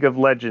date League of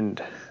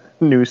Legend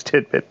news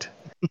tidbit.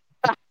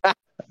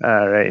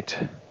 All right.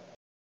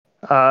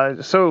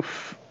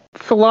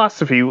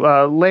 Philosophy,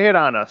 lay it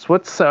on us.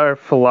 What's our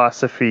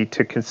philosophy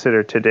to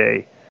consider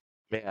today?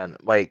 Man,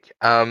 like,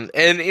 and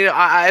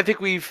I think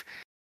we've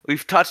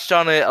touched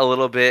on it a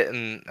little bit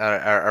in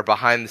our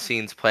behind the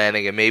scenes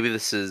planning, and maybe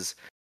this is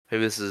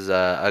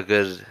a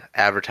good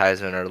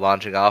advertisement or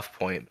launching off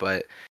point.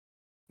 But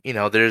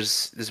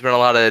there's been a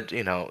lot of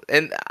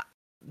and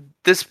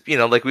this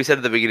like we said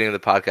at the beginning of the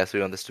podcast,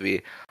 we want this to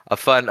be a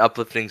fun,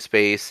 uplifting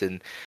space,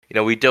 and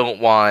we don't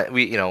want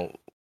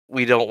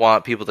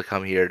people to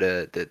come here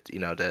to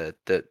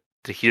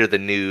hear the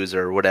news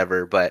or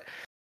whatever, but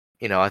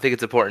I think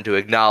it's important to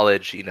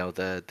acknowledge,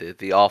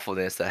 the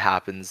awfulness that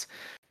happens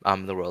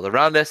in the world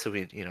around us. So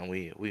we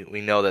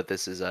know that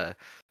this is a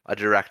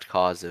direct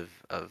cause of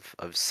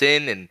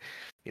sin, and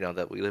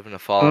that we live in a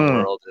fallen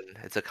world, and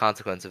it's a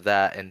consequence of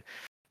that. And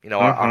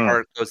our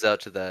heart goes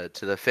out to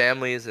the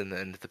families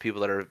and the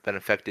people that have been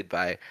affected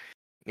by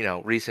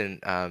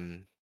recent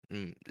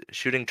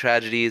shooting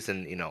tragedies,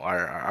 and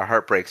our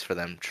heart breaks for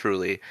them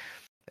truly.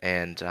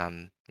 And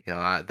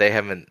they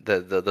haven't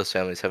those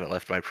families haven't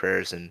left my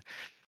prayers and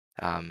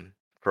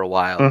for a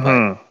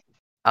while.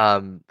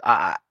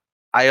 But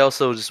I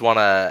also just want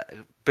to,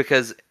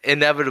 because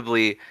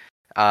inevitably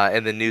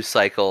in the news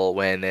cycle,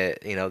 when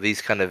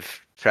these kind of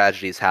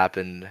tragedies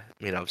happen,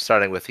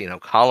 starting with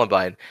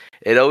Columbine,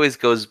 it always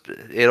goes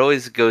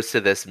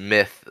to this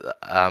myth,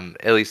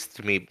 at least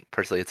to me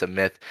personally, it's a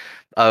myth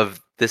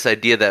of this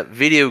idea that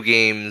video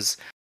games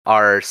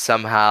are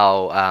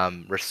somehow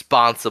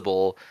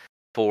responsible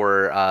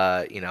for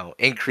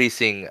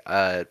increasing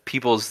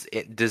people's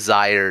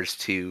desires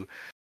to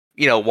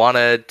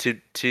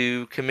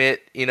to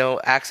commit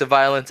acts of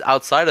violence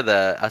outside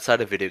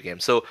of video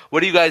games. So what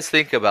do you guys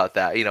think about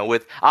that?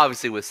 With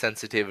obviously with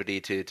sensitivity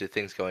to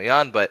things going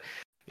on, but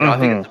I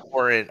think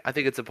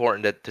it's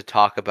important to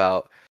talk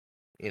about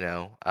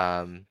video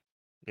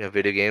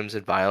games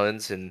and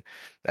violence, and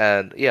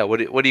yeah, what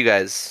do you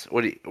guys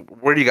where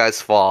do you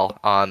guys fall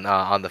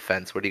on the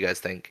fence? What do you guys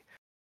think?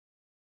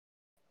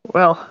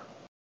 Well,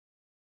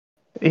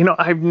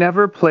 I've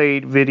never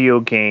played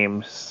video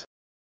games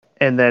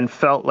and then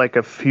felt like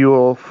a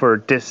fuel for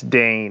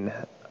disdain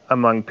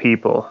among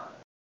people.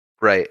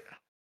 Right.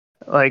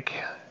 Like,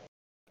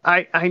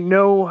 I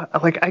know,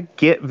 like, I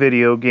get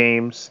video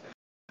games.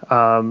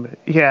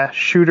 Yeah,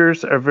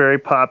 shooters are very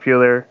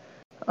popular.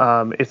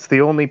 It's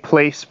the only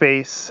play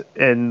space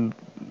in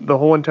the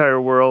whole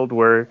entire world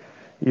where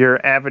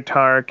your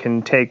avatar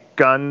can take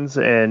guns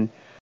and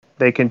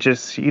they can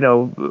just,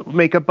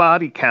 make a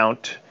body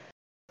count.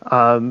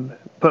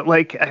 But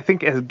like, I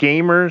think as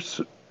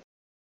gamers,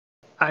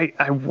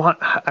 I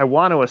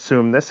want to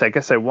assume this. I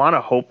guess I want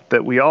to hope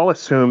that we all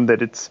assume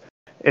that it's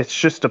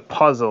just a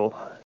puzzle,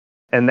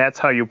 and that's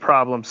how you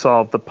problem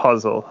solve the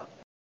puzzle.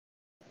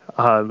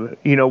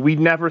 We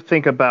never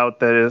think about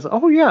that as,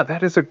 oh yeah,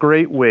 that is a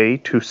great way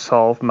to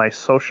solve my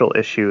social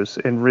issues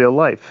in real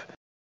life.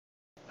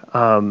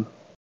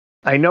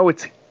 I know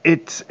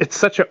it's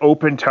such an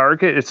open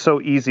target. It's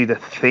so easy to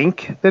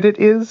think that it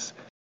is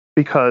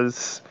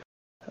because,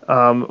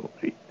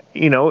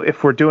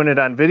 if we're doing it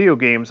on video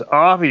games,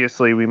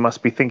 obviously we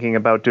must be thinking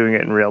about doing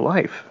it in real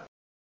life.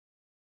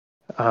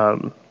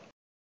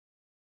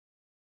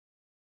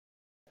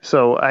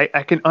 So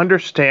I can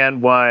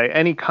understand why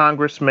any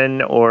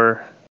congressman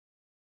or,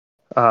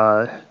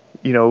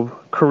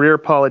 career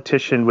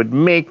politician would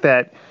make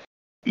that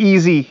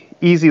easy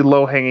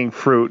low-hanging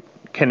fruit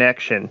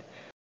connection.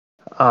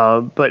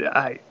 But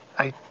I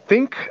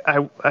think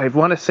I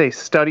want to say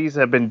studies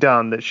have been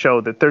done that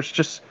show that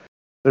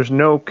there's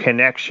no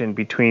connection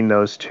between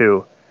those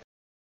two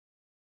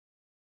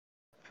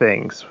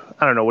things.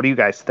 I don't know. What do you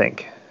guys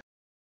think?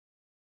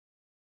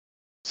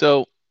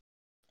 So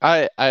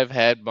I've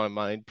had my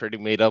mind pretty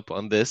made up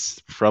on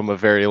this from a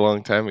very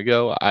long time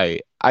ago.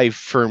 I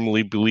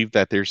firmly believe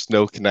that there's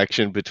no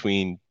connection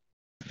between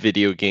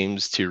video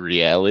games to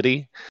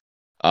reality.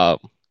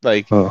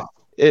 Like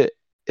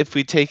if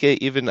we take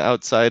it even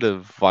outside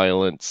of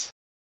violence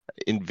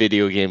in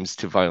video games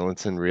to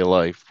violence in real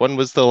life, when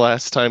was the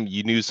last time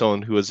you knew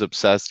someone who was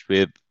obsessed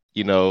with,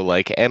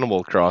 like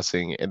Animal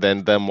Crossing, and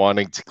then them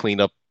wanting to clean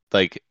up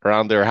like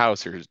around their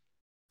house or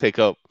pick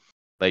up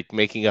like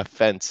making a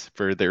fence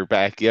for their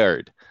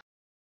backyard?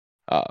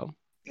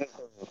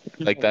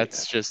 Like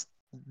that's just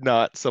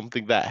not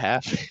something that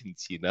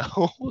happens,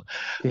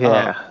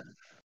 Yeah.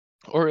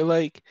 Or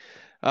like,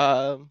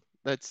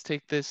 let's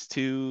take this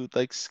to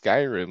like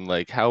Skyrim.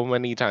 Like, how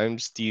many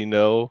times do you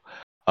know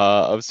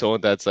of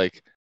someone that's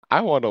like,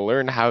 I want to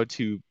learn how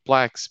to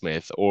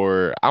blacksmith,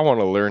 or I want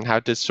to learn how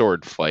to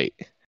sword fight.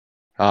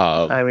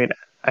 I mean,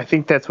 I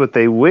think that's what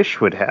they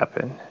wish would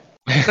happen.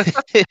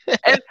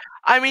 And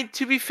I mean,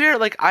 to be fair,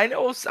 like I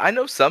know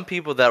some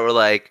people that were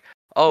like,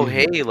 "Oh,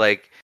 hey,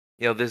 like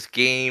this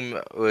game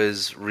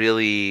was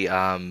really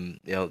I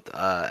don't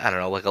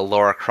know, like a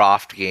Lara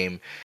Croft game,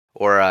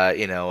 or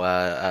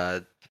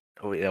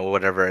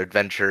whatever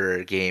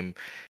adventure game,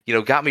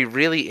 got me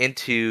really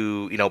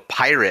into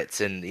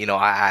pirates, and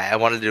I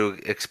wanted to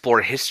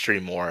explore history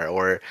more,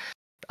 or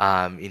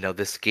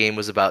this game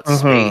was about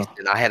space,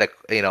 and I had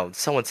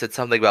someone said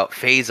something about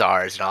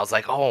phasars, and I was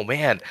like, oh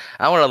man,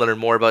 I want to learn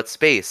more about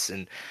space,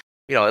 and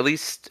at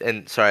least,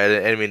 and sorry, I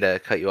didn't mean to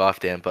cut you off,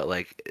 Dan, but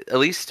like at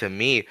least to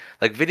me,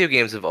 like video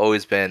games have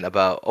always been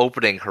about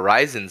opening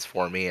horizons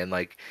for me, and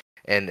like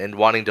and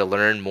wanting to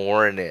learn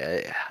more, and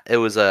it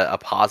was a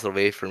positive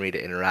way for me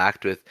to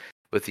interact with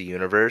the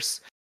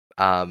universe.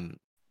 And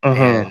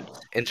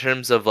in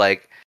terms of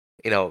like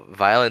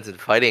violence and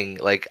fighting,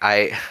 like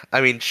I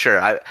mean,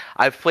 sure,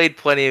 I've played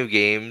plenty of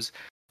games,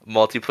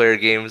 multiplayer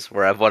games,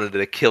 where I've wanted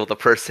to kill the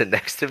person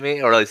next to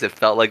me, or at least it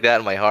felt like that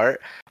in my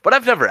heart, but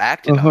I've never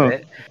acted on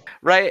it,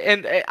 right?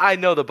 And I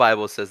know the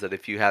Bible says that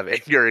if you have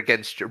anger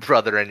against your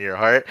brother in your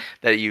heart,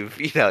 that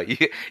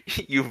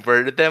you've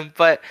murdered them,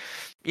 but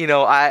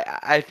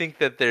I think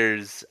that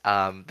there's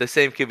the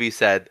same could be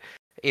said,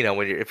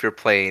 when if you're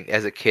playing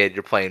as a kid,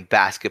 you're playing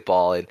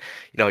basketball, and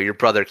your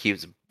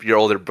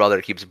older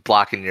brother keeps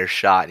blocking your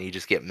shot, and you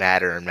just get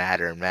madder and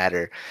madder and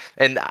madder.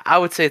 And I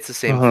would say it's the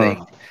same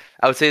thing.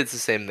 I would say it's the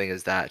same thing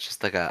as that. It's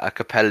just like a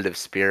competitive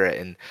spirit.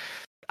 And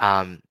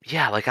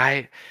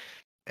like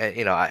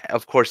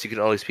of course you can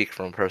only speak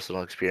from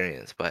personal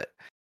experience, but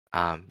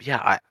I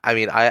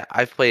mean,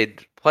 I've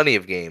played plenty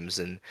of games,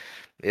 and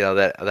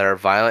that are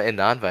violent and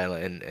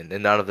non-violent, and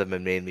none of them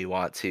have made me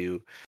want to,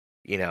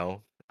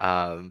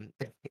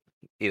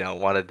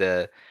 wanted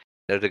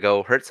to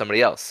go hurt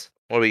somebody else.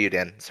 What about you,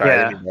 Dan? Sorry,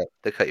 I didn't mean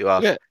to cut you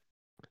off. Yeah,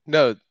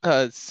 no,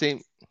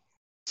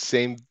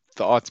 same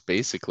thoughts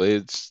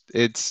basically.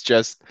 It's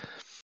just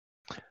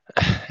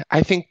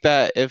I think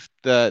that if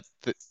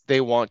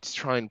they want to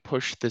try and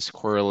push this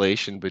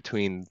correlation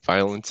between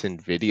violence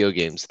and video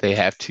games, they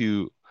have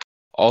to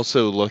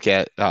also look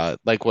at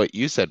like what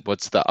you said,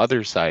 what's the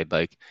other side?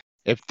 Like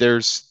if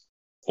there's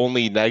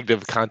only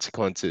negative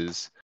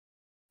consequences,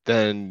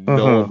 then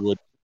no one would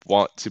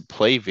want to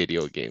play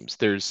video games.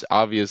 There's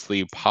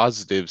obviously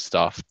positive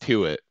stuff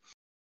to it.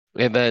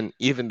 And then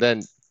even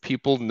then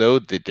people know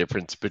the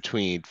difference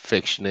between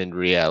fiction and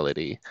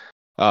reality.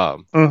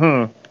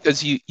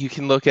 Because you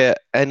can look at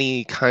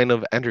any kind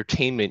of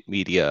entertainment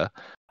media,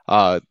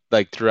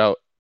 like throughout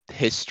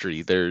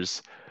history.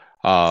 There's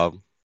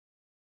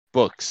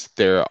books,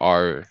 there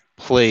are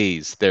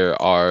plays, there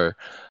are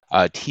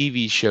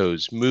TV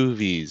shows,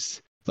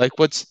 movies. Like,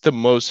 what's the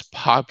most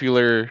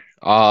popular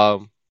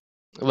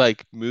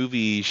like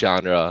movie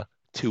genre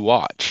to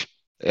watch,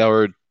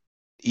 or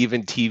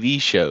even TV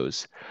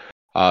shows?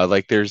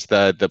 Like, there's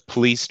the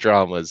police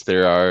dramas.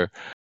 There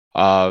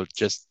are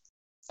just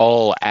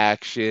all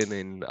action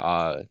and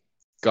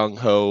gung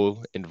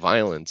ho and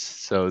violence.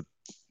 So,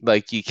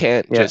 like, you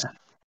can't just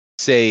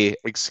say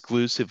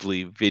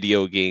exclusively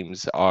video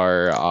games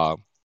are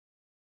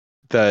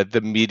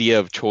the media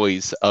of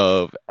choice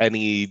of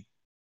any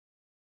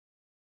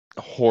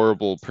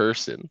horrible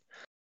person.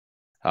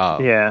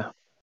 A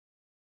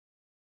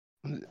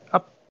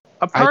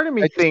part of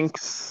me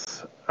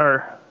thinks,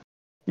 or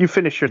you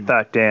finish your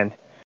thought, Dan.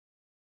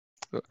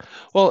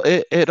 Well,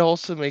 it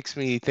also makes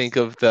me think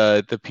of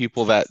the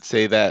people that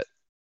say that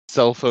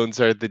cell phones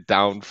are the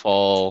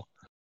downfall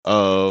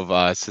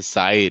of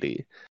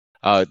society.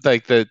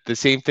 Like the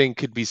same thing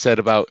could be said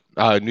about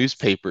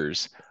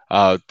newspapers.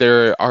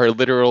 There are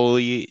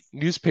literally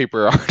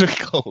newspaper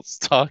articles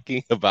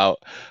talking about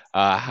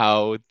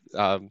how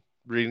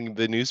reading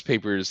the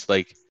newspapers,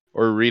 like,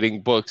 or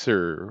reading books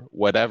or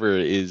whatever,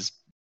 is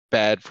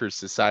bad for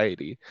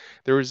society.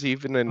 There was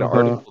even an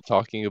article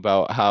talking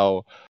about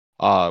how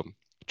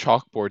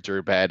chalkboards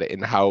are bad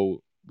and how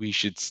we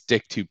should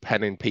stick to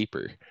pen and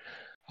paper.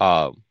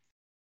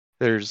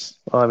 There's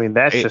Well, I mean,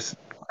 that's just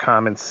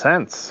common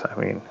sense. I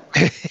mean,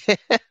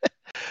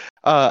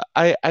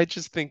 I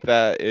just think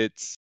that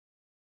it's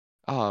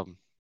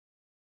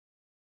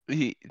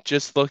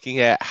just looking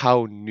at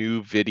how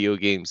new video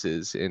games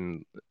is,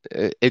 and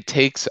it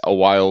takes a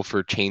while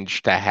for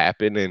change to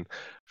happen and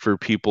for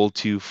people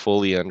to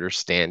fully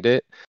understand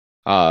it.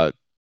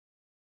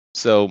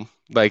 So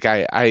like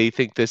I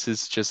think this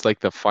is just like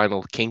the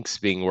final kinks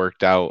being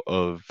worked out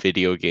of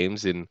video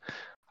games, and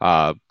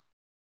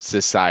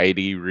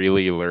society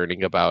really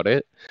learning about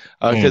it.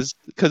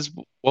 Because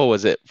what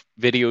was it?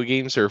 Video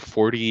games are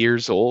 40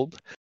 years old.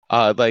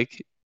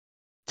 Like,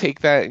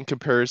 take that in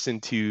comparison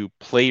to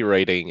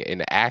playwriting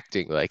and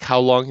acting. Like, how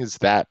long has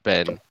that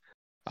been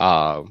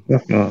a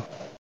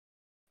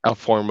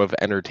form of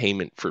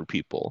entertainment for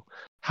people?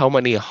 How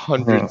many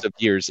hundreds of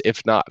years,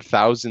 if not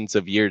thousands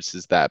of years,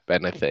 has that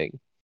been a thing?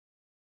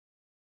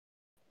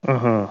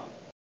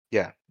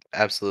 Yeah,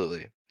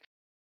 absolutely.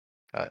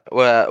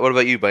 What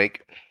about you,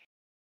 Mike?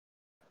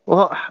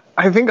 Well,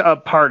 I think a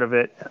part of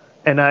it,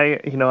 and I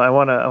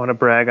wanna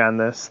brag on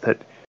this,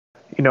 that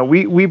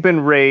we've been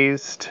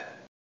raised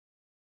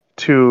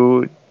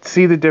to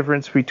see the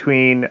difference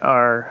between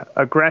our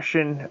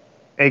aggression,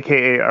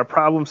 aka our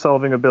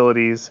problem-solving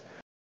abilities,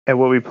 and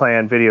what we play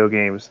on video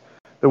games.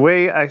 The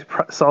way I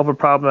solve a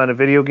problem on a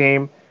video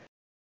game,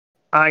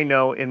 I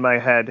know in my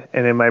head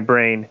and in my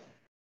brain,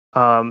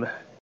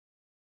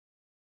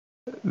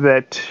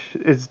 that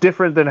is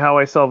different than how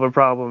I solve a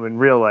problem in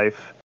real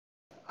life.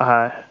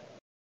 I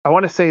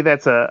want to say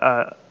that's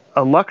a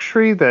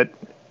luxury that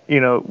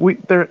we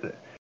there.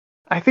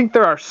 I think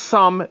there are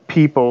some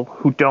people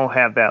who don't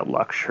have that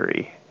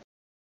luxury,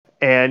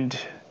 and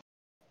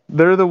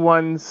they're the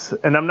ones.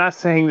 And I'm not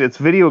saying it's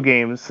video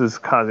games is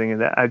causing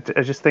that. I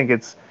just think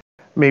it's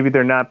maybe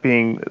they're not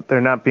being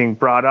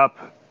brought up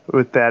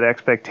with that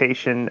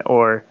expectation,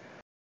 or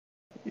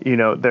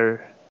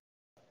they're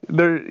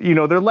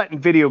letting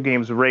video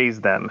games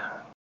raise them.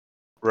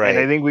 Right. And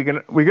I think we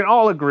can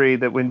all agree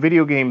that when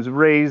video games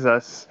raise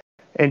us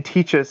and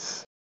teach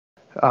us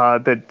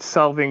that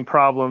solving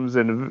problems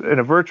in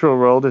a virtual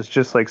world is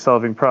just like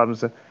solving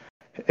problems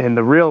in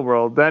the real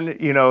world, then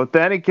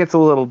it gets a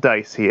little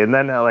dicey. And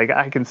then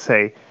I can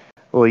say,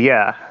 well,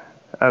 yeah,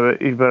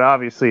 but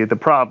obviously the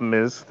problem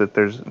is that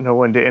there's no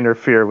one to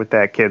interfere with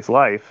that kid's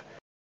life.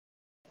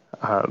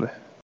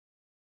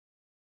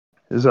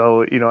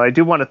 So I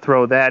do want to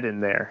throw that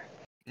in there.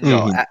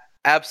 No,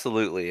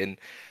 absolutely, and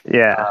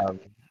yeah,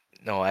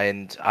 no,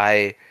 and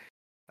I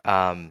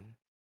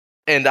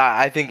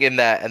think in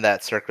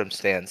that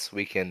circumstance,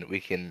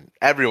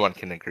 everyone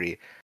can agree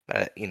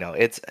that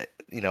it's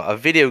a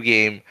video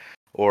game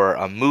or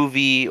a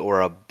movie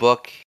or a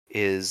book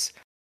is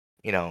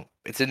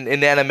it's an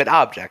inanimate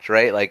object,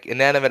 right? Like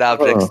inanimate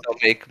objects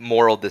don't make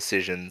moral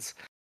decisions,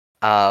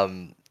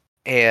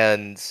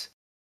 and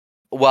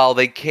while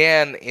they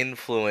can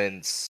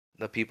influence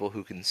the people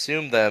who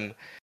consume them,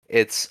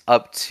 it's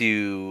up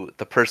to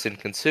the person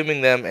consuming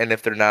them, and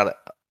if they're not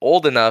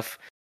old enough,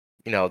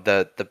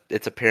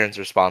 it's a parent's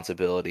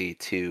responsibility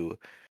to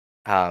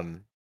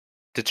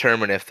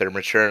determine if they're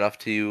mature enough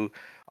to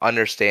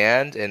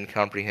understand and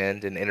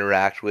comprehend and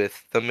interact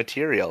with the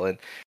material. And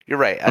you're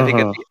right. I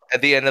think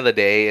at the end of the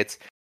day, it's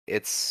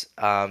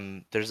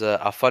there's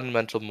a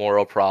fundamental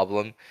moral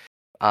problem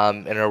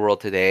in our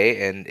world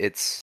today, and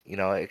it's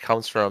it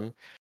comes from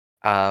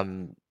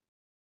that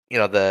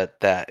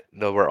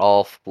we're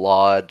all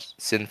flawed,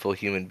 sinful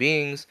human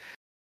beings,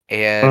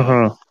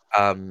 and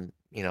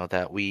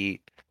that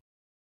we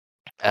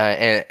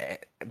but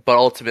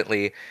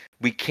ultimately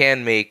we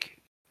can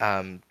make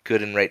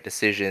good and right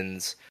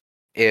decisions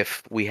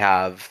if we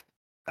have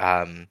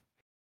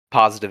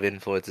positive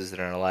influences in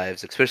our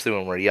lives, especially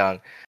when we're young,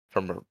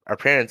 from our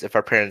parents. If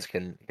our parents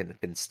can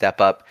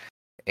step up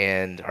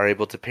and are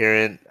able to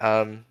parent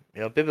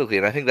biblically,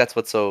 and I think that's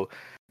what's so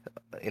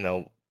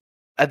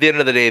at the end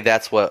of the day,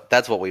 that's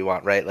what we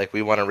want, right? Like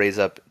we want to raise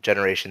up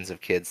generations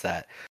of kids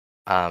that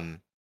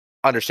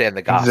understand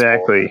the gospel.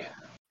 Exactly.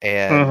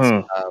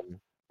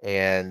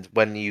 And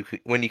when you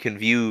can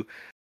view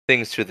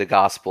things through the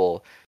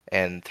gospel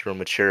and through a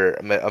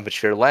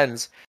mature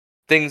lens,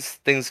 things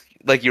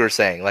like you were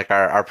saying, like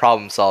our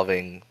problem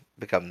solving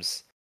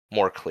becomes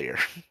more clear.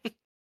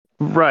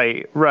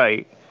 Right.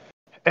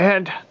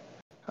 And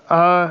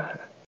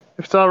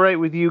if it's all right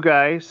with you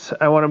guys,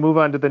 I want to move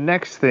on to the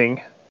next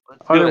thing.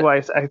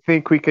 Otherwise, I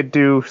think we could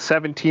do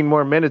 17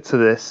 more minutes of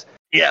this.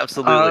 Yeah,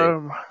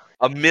 absolutely.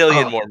 A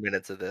million more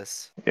minutes of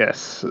this.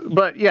 Yes.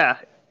 But yeah,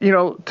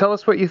 tell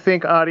us what you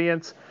think,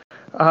 audience.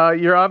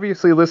 You're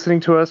obviously listening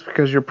to us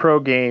because you're pro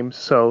games,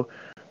 so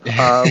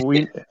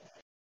we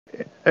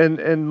and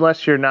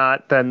unless you're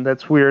not, then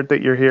that's weird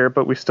that you're here,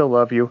 but we still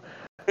love you.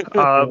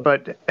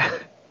 But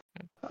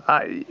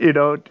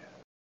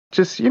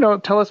just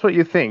tell us what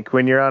you think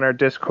when you're on our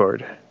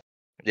Discord.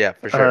 Yeah,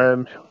 for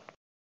sure.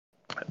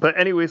 But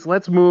anyways,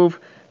 let's move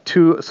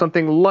to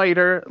something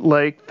lighter,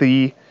 like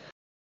the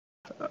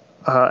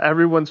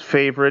everyone's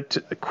favorite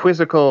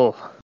Quizzical.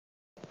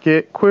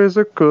 Get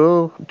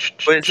Quizzical.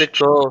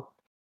 Quizzical.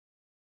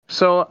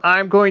 So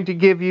I'm going to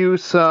give you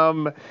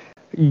some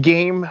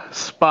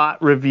GameSpot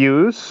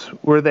reviews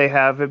where they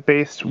have it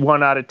based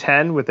 1 out of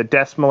 10 with a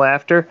decimal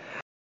after.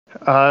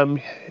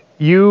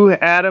 You,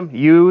 Adam,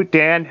 you,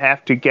 Dan,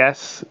 have to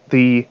guess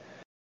the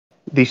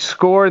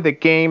score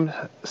that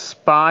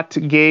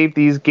GameSpot gave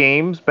these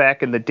games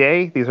back in the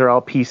day. These are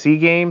all PC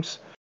games.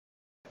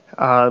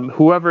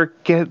 Whoever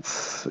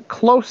gets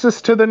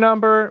closest to the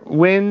number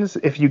wins.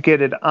 If you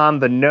get it on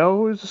the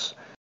nose,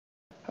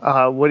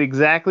 what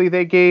exactly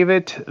they gave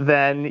it,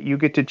 then you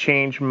get to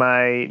change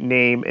my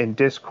name in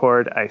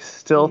Discord. I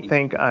still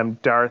think I'm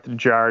Darth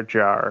Jar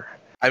Jar.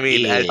 I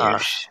mean,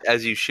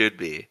 as you should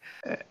be.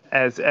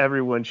 As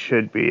everyone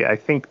should be. I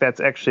think that's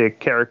actually a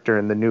character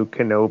in the new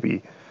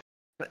Kenobi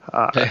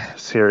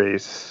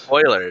series.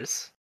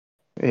 Spoilers.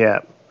 Yeah.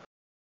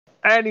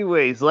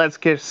 Anyways, let's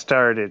get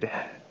started.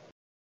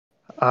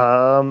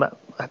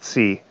 Let's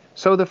see.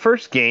 So the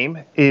first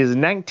game is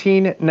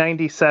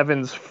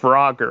 1997's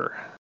Frogger.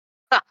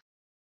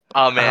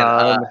 Oh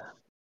man.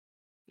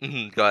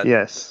 Go ahead.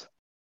 Yes.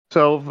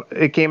 So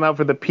it came out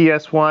for the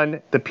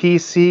PS1, the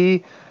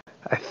PC,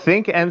 I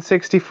think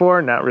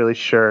N64, not really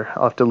sure.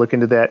 I'll have to look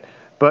into that.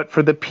 But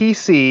for the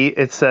PC,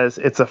 it says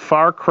it's a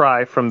far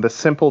cry from the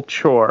simple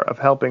chore of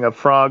helping a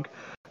frog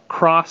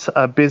cross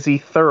a busy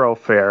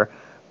thoroughfare.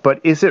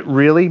 But is it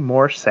really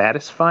more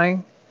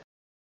satisfying?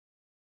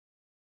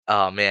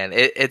 Oh man,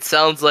 it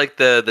sounds like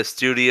the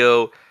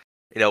studio,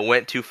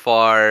 went too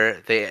far.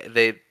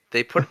 They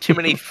put too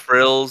many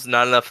frills,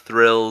 not enough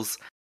thrills,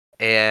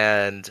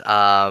 and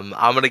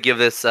I'm gonna give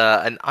this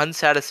an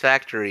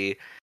unsatisfactory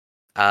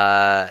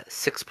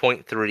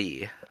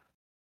 6.3.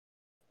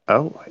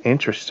 Oh,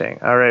 interesting.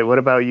 All right, what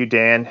about you,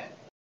 Dan?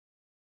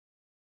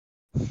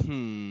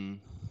 Can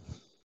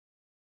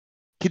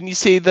you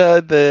say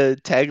the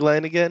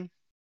tagline again?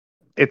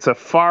 It's a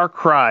far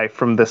cry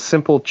from the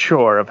simple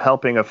chore of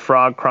helping a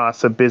frog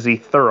cross a busy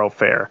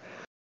thoroughfare.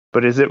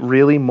 But is it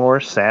really more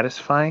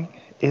satisfying?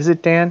 Is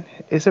it, Dan?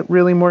 Is it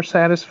really more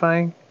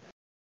satisfying?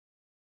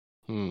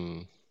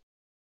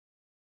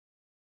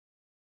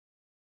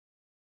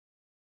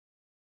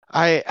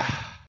 I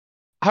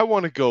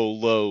want to go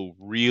low,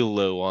 real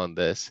low on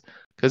this,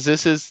 because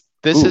this is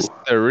the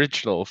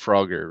original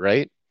Frogger,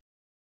 right?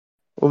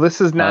 Well,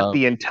 this is not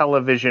the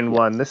Intellivision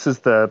one. This is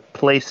the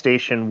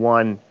PlayStation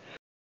 1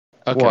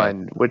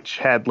 one, which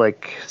had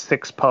like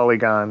 6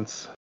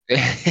 polygons.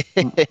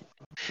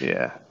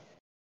 Yeah.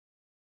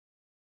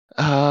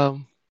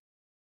 I'm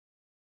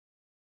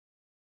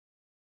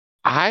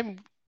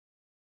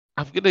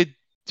gonna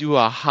do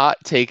a hot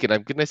take, and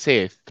I'm gonna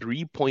say a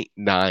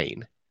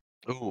 3.9.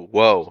 Ooh,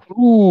 whoa.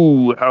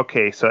 Ooh,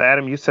 okay. So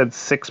Adam, you said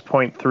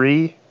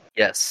 6.3.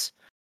 Yes.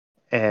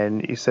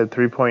 And you said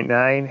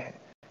 3.9.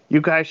 You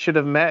guys should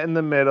have met in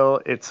the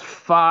middle. It's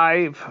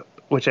 5,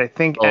 which I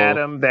think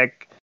Adam that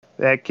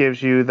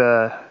gives you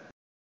the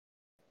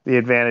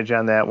advantage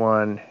on that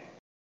one.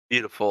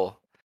 Beautiful.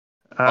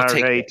 All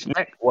right.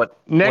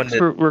 Next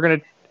we're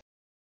gonna.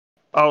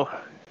 Oh,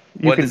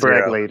 you can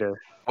brag later.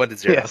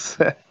 1-0. Yes.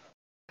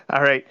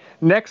 All right.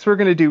 Next, we're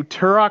gonna do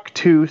Turok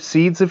 2: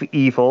 Seeds of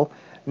Evil,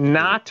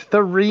 not the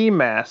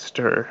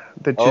remaster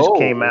that just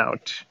came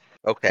out.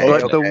 Okay.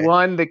 But the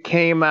one that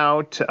came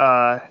out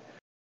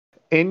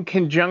in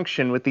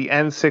conjunction with the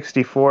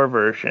N64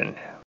 version.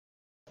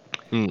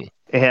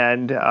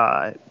 And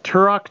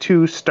Turok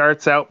 2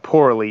 starts out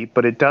poorly,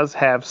 but it does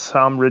have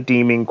some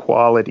redeeming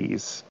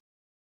qualities.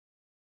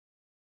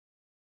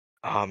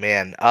 Oh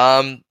man.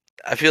 I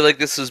feel like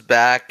this was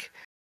back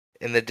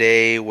in the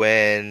day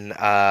when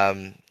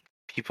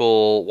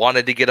people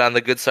wanted to get on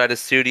the good side of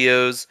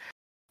studios.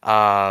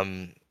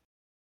 And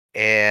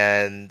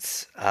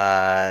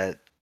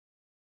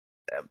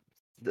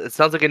it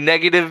sounds like a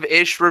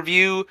negative-ish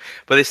review,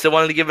 but they still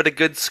wanted to give it a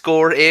good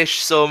score-ish,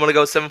 so I'm going to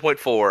go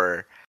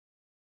 7.4.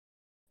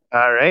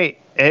 All right.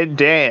 And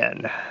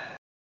Dan.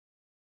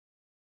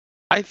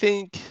 I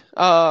think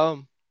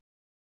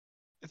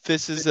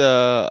this is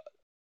not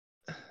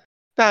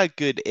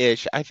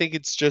good-ish. I think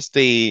it's just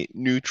a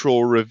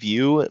neutral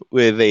review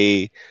with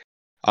a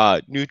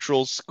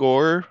neutral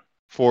score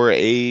for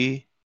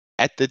at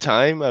the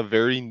time, a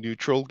very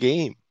neutral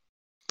game.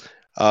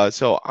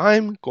 So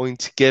I'm going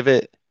to give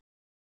it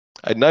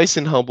a nice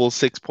and humble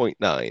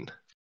 6.9.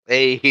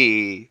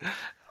 Hey.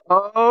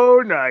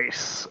 Oh,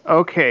 nice.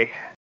 Okay.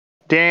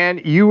 Dan,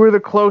 you were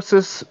the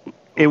closest.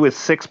 It was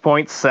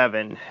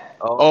 6.7.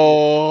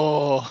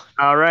 Oh.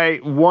 All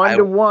right.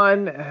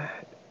 1-1.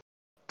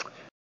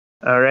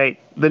 All right.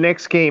 The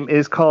next game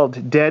is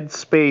called Dead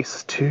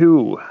Space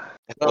 2.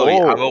 Oh,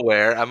 yeah, I'm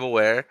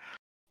aware.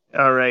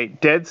 All right.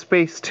 Dead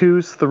Space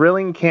 2's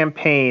thrilling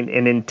campaign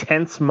and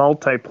intense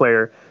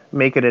multiplayer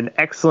make it an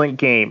excellent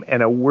game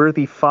and a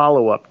worthy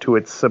follow-up to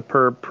its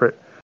superb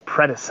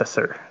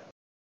predecessor.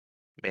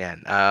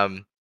 Man,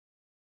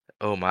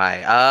 oh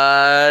my.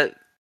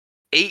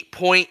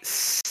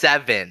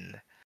 8.7.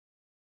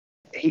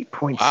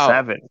 8.7.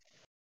 Wow.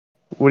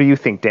 What do you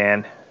think,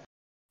 Dan?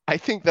 I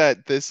think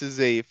that this is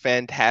a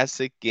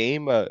fantastic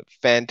game, a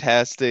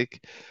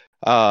fantastic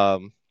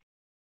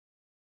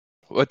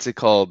what's it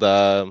called?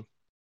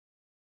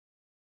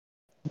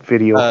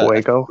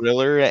 Videojuego. A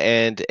thriller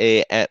and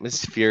a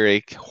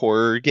atmospheric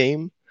horror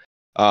game.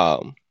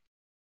 And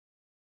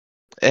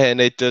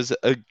it does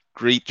a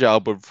great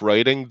job of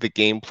writing. The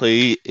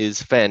gameplay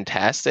is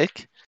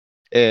fantastic.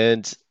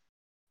 And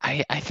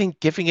I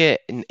think giving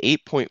it an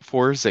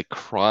 8.4 is a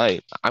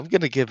crime. I'm going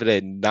to give it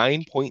a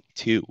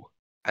 9.2.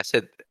 I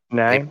said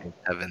 9?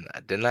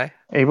 8.7, didn't I?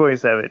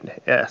 8.7,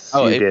 yes.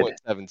 Oh, you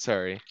 8.7, did.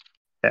 Sorry.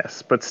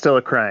 Yes, but still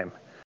a crime.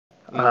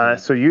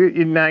 So you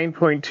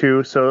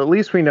 9.2, so at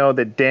least we know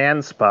that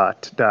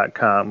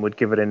danspot.com would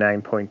give it a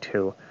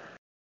 9.2.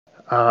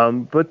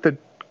 But the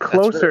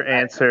closer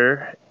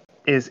answer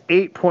is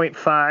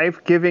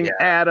 8.5, giving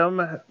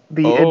Adam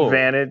the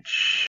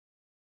advantage.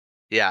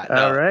 Yeah,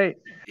 no. All right.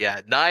 Yeah,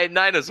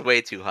 9 is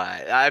way too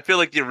high. I feel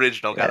like the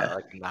original got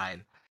like a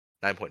 9.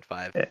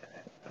 9.5.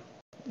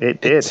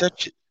 It did.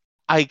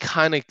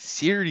 iconic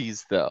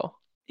series, though.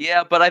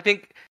 Yeah, but I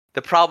think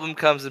the problem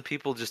comes when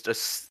people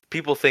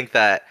people think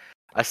that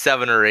a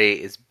 7 or 8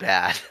 is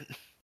bad.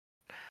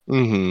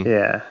 Mm-hmm.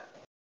 Yeah.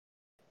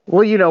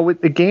 Well,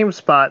 with the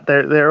GameSpot,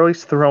 they're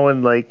always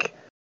throwing like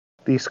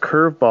these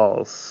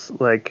curveballs.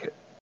 Like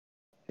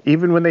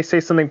even when they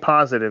say something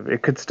positive,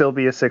 it could still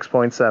be a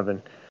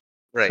 6.7.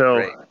 Right, So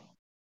right.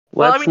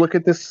 Well, I let's mean, look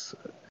at this.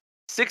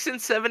 6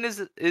 and 7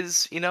 is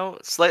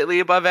slightly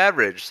above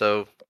average.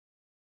 So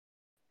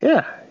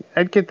Yeah,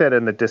 I'd get that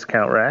in the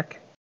discount rack.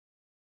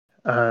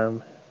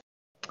 So,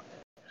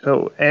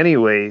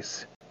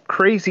 anyways,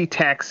 Crazy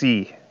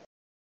Taxi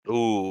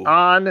ooh,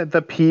 on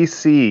the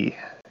PC.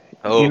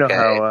 You know okay.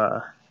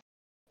 how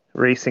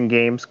racing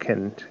games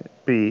can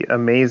be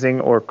amazing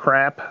or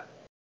crap?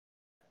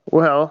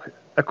 Well,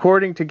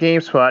 according to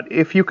GameSpot,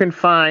 if you can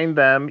find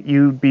them,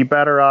 you'd be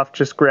better off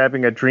just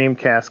grabbing a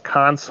Dreamcast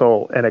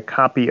console and a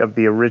copy of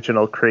the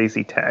original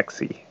Crazy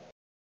Taxi.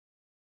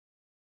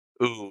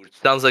 Ooh,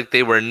 sounds like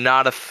they were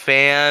not a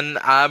fan.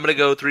 I'm gonna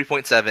go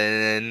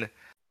 3.7.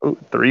 Ooh,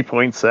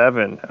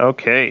 3.7.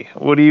 Okay.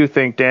 What do you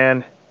think,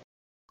 Dan?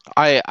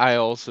 I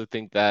also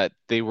think that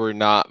they were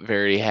not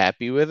very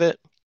happy with it,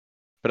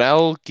 but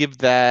I'll give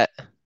that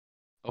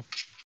a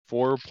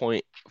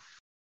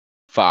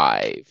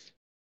 4.5.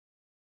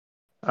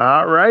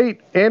 All right.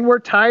 And we're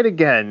tied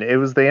again.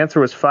 The answer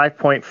was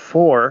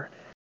 5.4.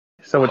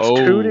 So it's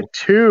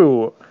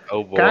 2-2.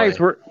 Oh boy, Guys,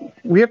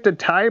 we have to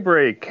tie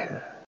break.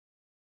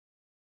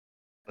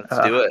 let's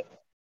do it.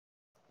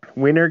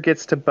 Winner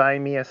gets to buy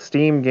me a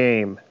Steam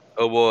game.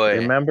 Oh boy.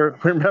 Remember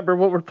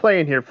what we're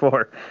playing here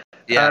for.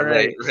 Yeah, All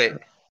right.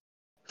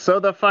 So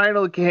the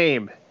final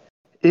game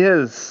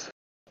is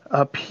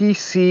a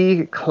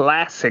PC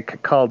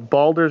classic called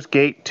Baldur's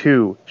Gate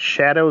 2: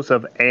 Shadows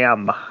of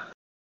Am.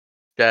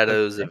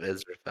 Shadows of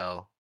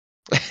Israfel.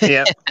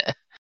 Yep.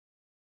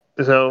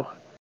 So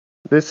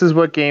this is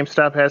what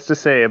GameStop has to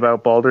say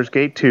about Baldur's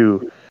Gate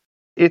 2.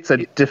 It's a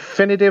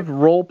definitive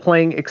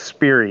role-playing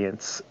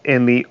experience,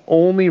 and the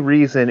only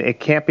reason it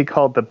can't be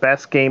called the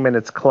best game in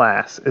its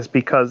class is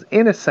because,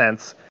 in a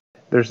sense,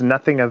 there's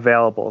nothing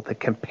available that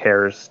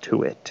compares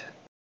to it.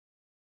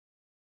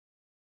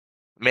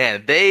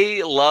 Man,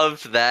 they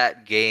loved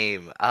that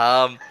game.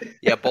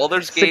 Yeah,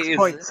 Baldur's Gate is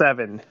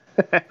 6.7.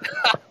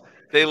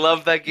 they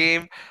love that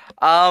game.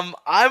 I'm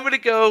gonna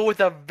go with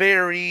a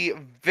very,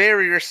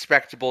 very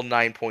respectable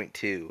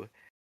 9.2.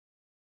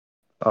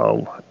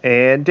 Oh,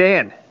 and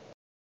Dan.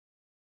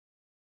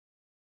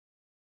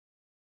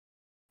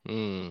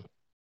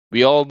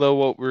 We all know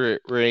what we're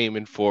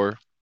aiming for.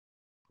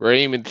 We're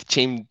aiming to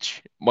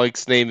change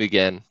Mike's name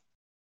again.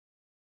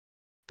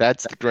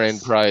 That's the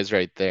grand prize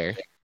right there.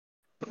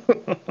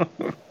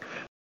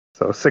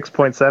 So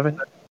 6.7.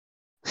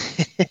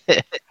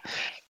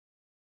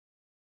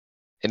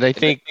 And I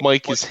think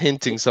Mike is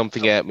hinting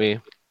something at me.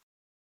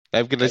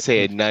 I'm going to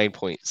say a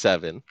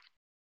 9.7.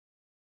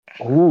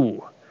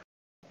 Ooh.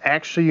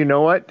 Actually, you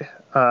know what?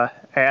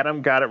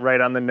 Adam got it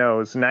right on the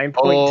nose.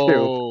 9.2.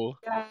 Oh.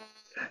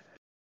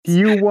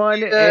 You won,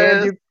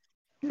 Yes.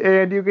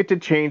 and you get to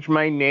change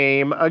my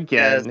name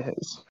again.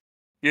 Yes.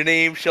 Your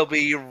name shall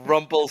be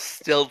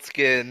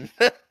Rumpelstiltskin.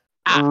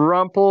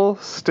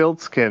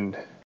 Rumpelstiltskin.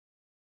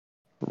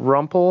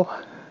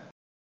 Rumpelstiltskin.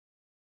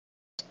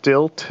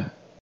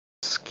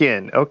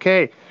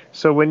 Okay,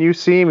 so when you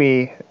see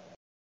me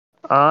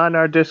on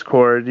our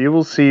Discord, you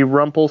will see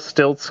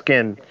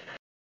Rumpelstiltskin.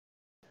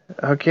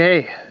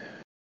 Okay,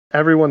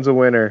 everyone's a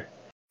winner.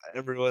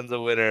 Everyone's a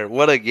winner.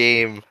 What a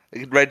game.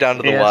 Right down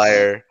to the Yes.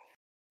 wire.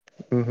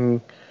 Mm-hmm.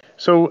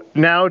 So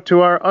now to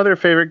our other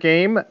favorite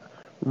game,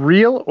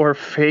 real or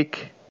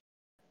fake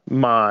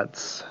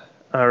mods.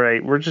 All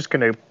right, we're just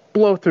going to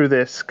blow through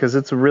this because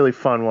it's a really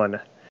fun one.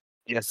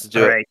 Yes, let's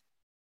do it. Right.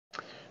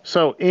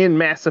 So in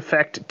Mass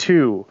Effect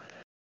 2,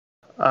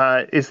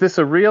 is this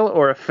a real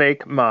or a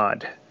fake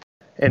mod?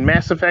 In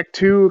Mass Effect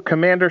 2,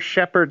 Commander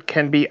Shepard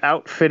can be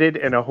outfitted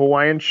in a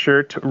Hawaiian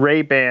shirt,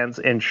 Ray-Bans,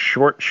 and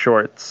short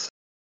shorts.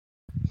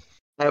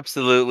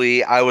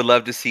 Absolutely. I would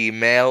love to see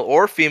male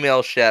or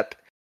female Shep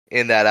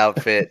in that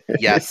outfit.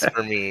 Yes,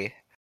 for me.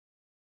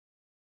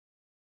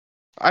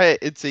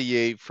 It's a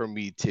yay from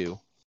me too.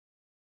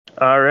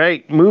 All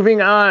right,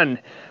 moving on.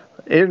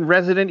 In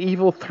Resident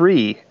Evil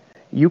 3,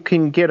 you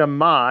can get a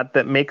mod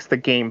that makes the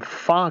game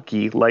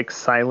foggy like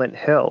Silent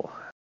Hill.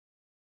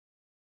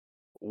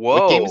 Whoa.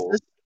 What game is this?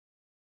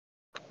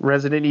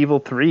 Resident Evil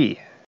 3.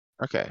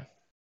 Okay.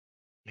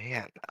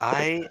 Man,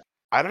 I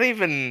don't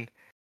even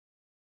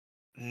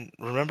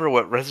remember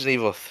what Resident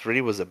Evil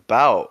 3 was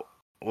about.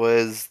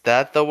 Was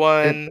that the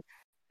one?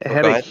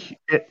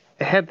 It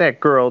had that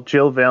girl,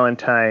 Jill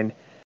Valentine,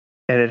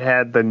 and it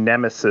had the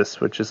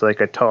Nemesis, which is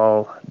like a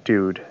tall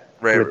dude.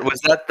 Right.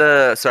 Was that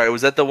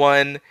the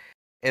one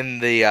in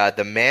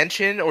the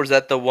mansion, or was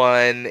that the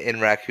one in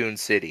Raccoon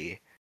City?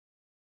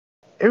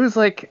 It was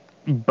like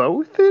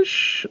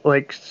both-ish.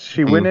 Like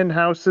she went in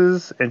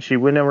houses and she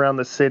went around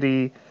the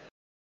city,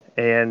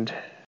 and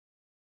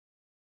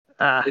Is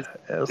that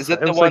it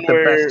the was one like the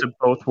where best of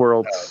both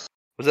worlds.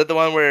 Was that the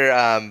one where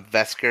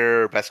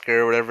Vesker,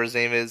 or whatever his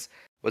name is,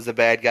 was the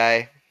bad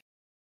guy?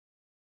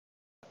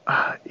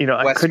 I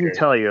couldn't Wesker.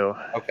 tell you.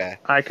 Okay.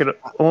 I could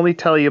only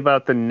tell you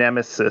about the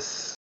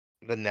Nemesis.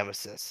 The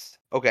Nemesis.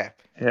 Okay.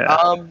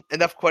 Yeah.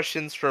 Enough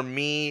questions from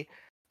me.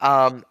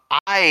 I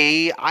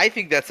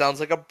think that sounds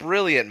like a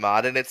brilliant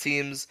mod, and it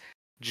seems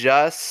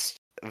just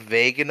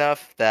vague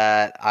enough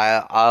that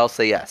I'll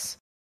say yes.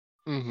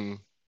 Mm-hmm.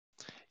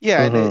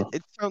 Yeah, and Mhm.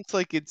 it sounds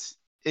like it's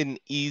an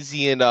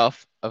easy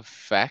enough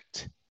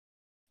effect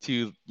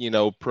to,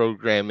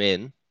 program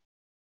in.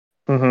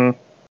 Mhm.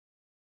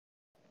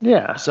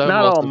 Yeah. So I'm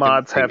Not all also gonna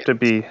mods say have to yes.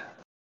 be.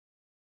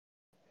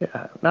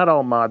 Yeah. Not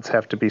all mods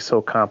have to be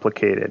so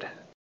complicated.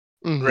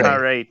 Mhm. Right. All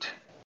right.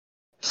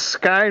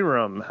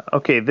 Skyrim.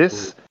 Okay,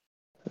 this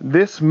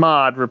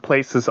mod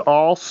replaces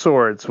all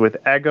swords with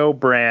Ego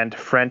brand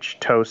French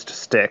toast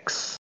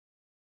sticks.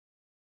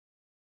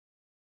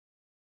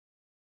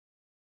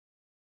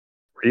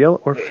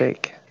 Real or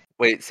fake?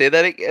 Wait, say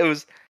that again. It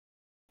was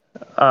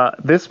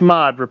This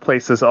mod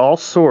replaces all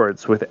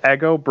swords with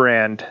Ego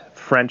brand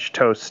French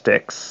toast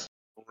sticks.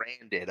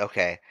 branded.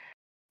 Okay.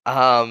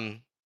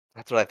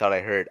 That's what I thought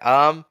I heard.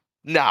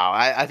 No,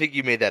 I think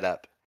you made that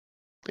up.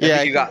 I Yeah,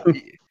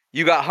 think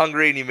you got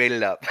hungry and you made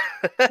it up.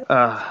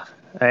 I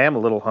am a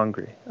little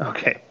hungry.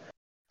 Okay.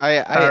 I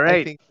All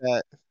right. think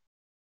that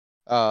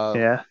um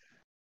Yeah.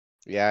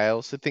 yeah, I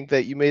also think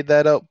that you made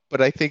that up,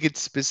 but I think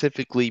it's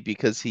specifically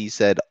because he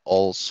said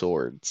all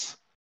swords.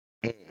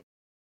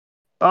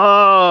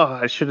 Oh,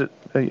 I should have.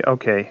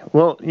 Okay.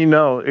 Well,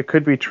 it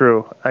could be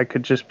true. I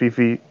could just be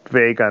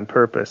vague on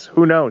purpose.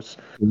 Who knows?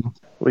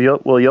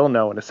 You'll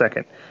know in a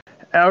second.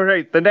 All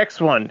right. The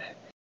next one.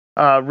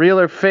 Real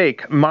or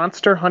fake?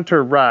 Monster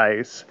Hunter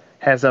Rise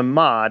has a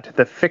mod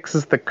that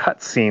fixes the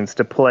cutscenes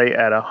to play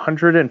at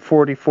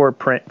 144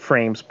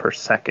 frames per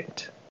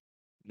second.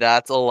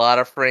 That's a lot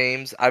of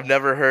frames. I've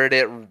never heard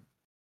it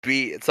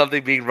be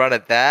something being run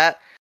at that.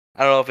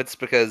 I don't know if it's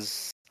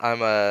because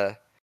I'm a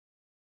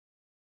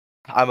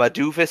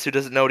doofus who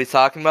doesn't know what he's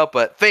talking about,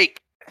 but fake.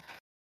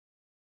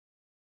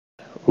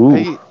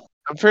 Ooh.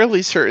 I'm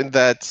fairly certain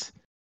that's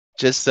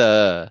just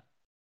a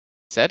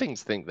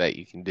settings thing that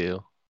you can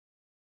do.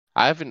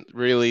 I haven't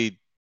really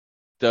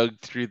dug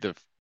through the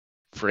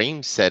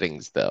frame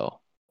settings though.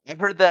 I've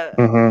heard that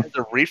Mm-hmm. as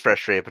a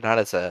refresh rate, but not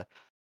as a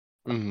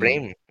Mhm.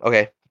 frame.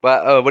 Okay,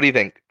 but what do you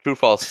think? True,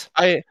 false?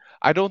 I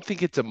don't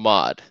think it's a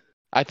mod.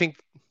 I think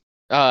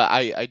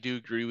I do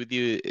agree with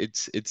you.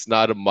 It's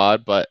not a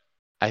mod, but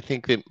I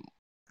think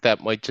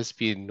that might just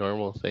be a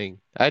normal thing.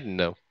 I don't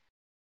know.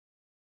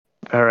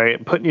 All right.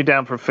 I'm putting you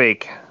down for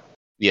fake.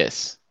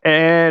 Yes.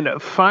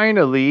 And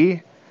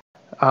finally,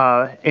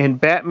 in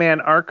Batman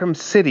Arkham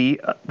City,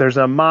 there's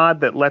a mod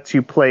that lets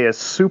you play as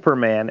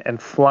Superman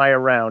and fly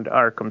around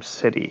Arkham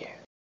City.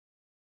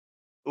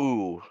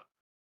 Ooh,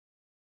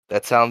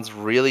 that sounds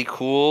really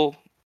cool.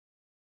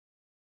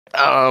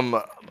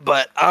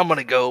 But I'm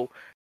gonna go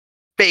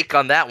fake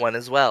on that one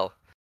as well.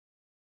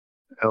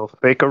 Oh,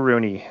 fake a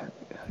Rooney.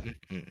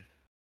 Mhm.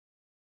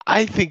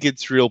 I think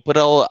it's real, but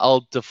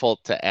I'll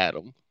default to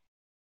Adam.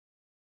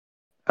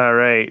 All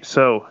right.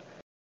 So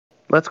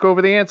let's go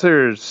over the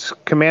answers.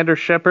 Commander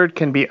Shepard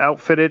can be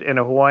outfitted in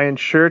a Hawaiian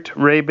shirt,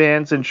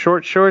 Ray-Bans, and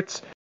short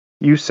shorts.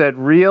 You said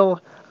real.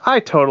 I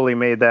totally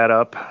made that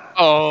up.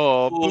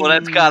 Oh, Ooh,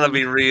 that's gotta boo.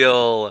 be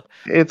real.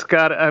 It's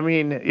got, I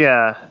mean,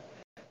 yeah.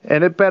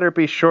 And it better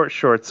be short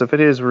shorts if it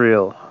is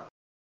real.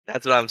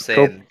 That's what I'm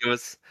saying. It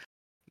was,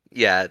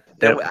 yeah.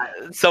 Yep.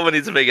 Someone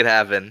needs to make it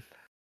happen.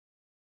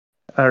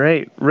 All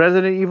right.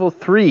 Resident Evil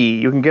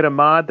 3. You can get a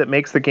mod that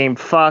makes the game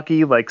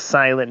foggy like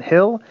Silent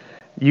Hill.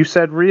 You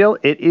said real.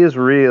 It is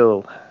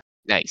real.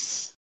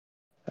 Nice.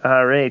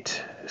 All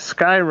right.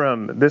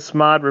 Skyrim. This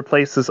mod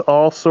replaces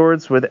all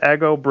swords with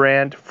Ego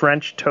brand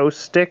French toast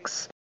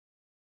sticks.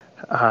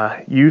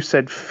 You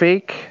said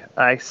fake.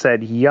 I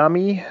said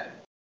yummy.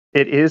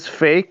 It is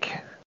fake.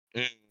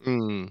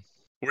 Mm.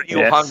 Were you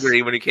Yes.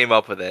 hungry when you came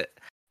up with it?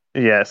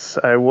 Yes,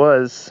 I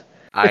was.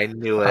 I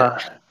knew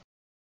it.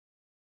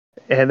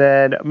 And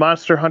then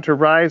Monster Hunter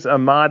Rise, a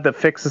mod that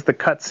fixes the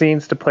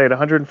cutscenes to play at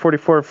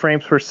 144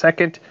 frames per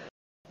second.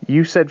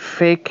 You said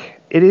fake.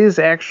 It is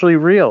actually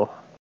real.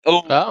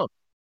 Oh.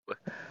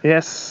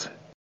 Yes.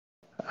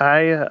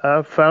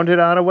 I found it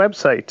on a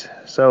website.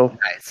 So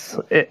Nice.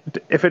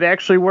 if it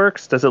actually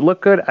works, does it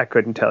look good? I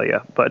couldn't tell you,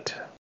 but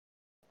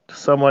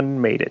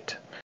someone made it.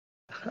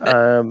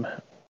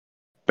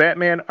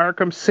 Batman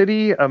Arkham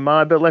City, a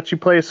mod that lets you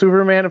play as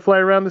Superman and fly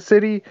around the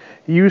city.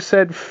 You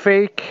said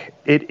fake.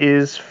 It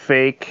is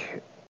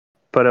fake.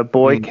 But a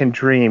boy can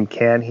dream,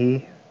 can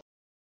he?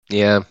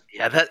 Yeah.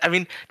 Yeah,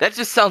 that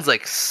just sounds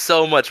like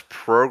so much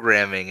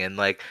programming, and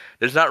like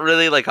there's not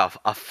really like a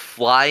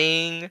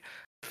flying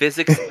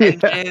physics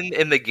engine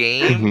in the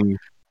game.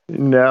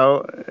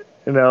 No,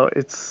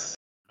 it's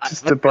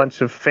just a bunch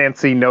of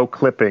fancy no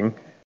clipping.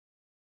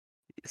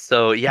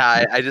 So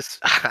yeah, I just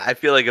I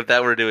feel like if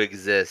that were to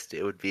exist,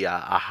 it would be a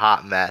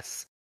hot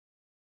mess.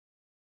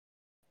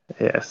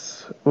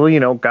 Yes.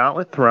 Well,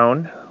 Gauntlet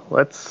Throne.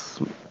 Let's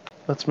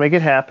Let's make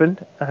it happen.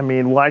 I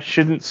mean, why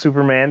shouldn't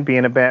Superman be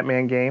in a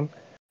Batman game?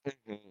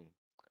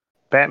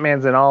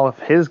 Batman's in all of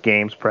his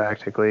games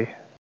practically.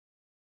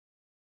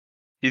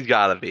 He's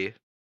gotta be.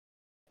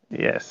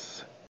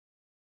 Yes.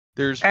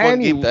 There's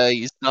one game that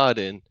he's not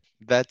in.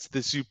 That's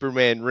the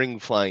Superman ring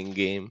flying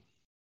game.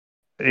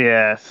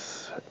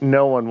 Yes.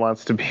 No one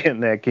wants to be in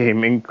that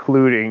game,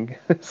 including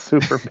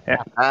Superman.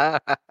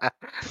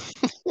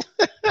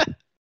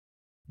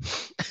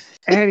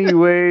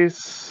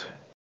 Anyways,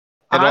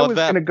 And I on was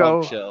that gonna go.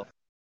 bombshell,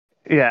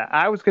 Yeah,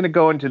 I was gonna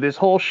go into this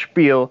whole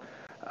spiel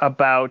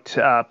about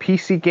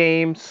PC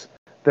games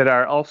that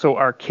are also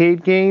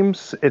arcade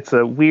games. It's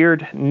a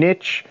weird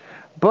niche,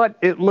 but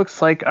it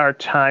looks like our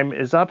time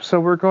is up, so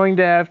we're going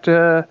to have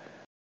to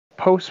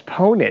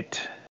postpone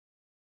it.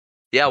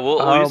 Yeah,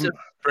 we'll use it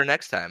for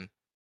next time.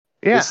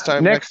 Yeah, this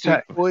time next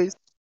week, boys.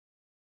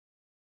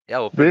 Yeah,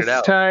 we'll figure This it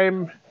out.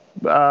 time,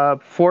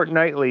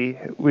 fortnightly,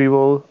 we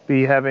will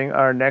be having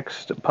our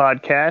next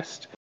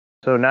podcast.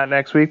 So not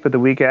next week, but the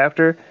week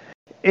after.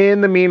 In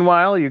the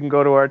meanwhile, you can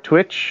go to our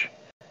Twitch.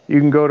 You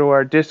can go to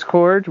our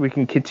Discord. We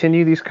can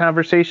continue these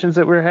conversations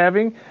that we're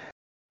having.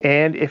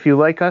 And if you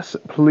like us,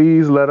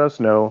 please let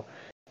us know.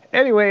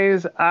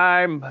 Anyways,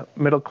 I'm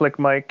Middle Click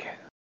Mike.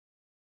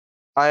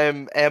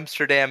 I'm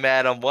Amsterdam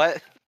Adam.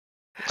 What?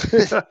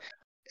 And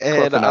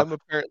enough. I'm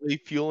apparently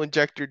Fuel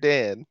Injector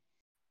Dan.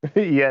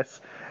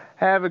 Yes.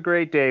 Have a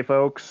great day,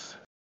 folks.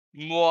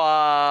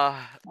 Mwah.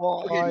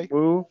 Bye.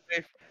 Moo.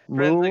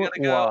 Friends, I Moo. gotta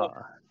go.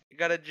 Wah. I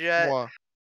got a jet. Mwah.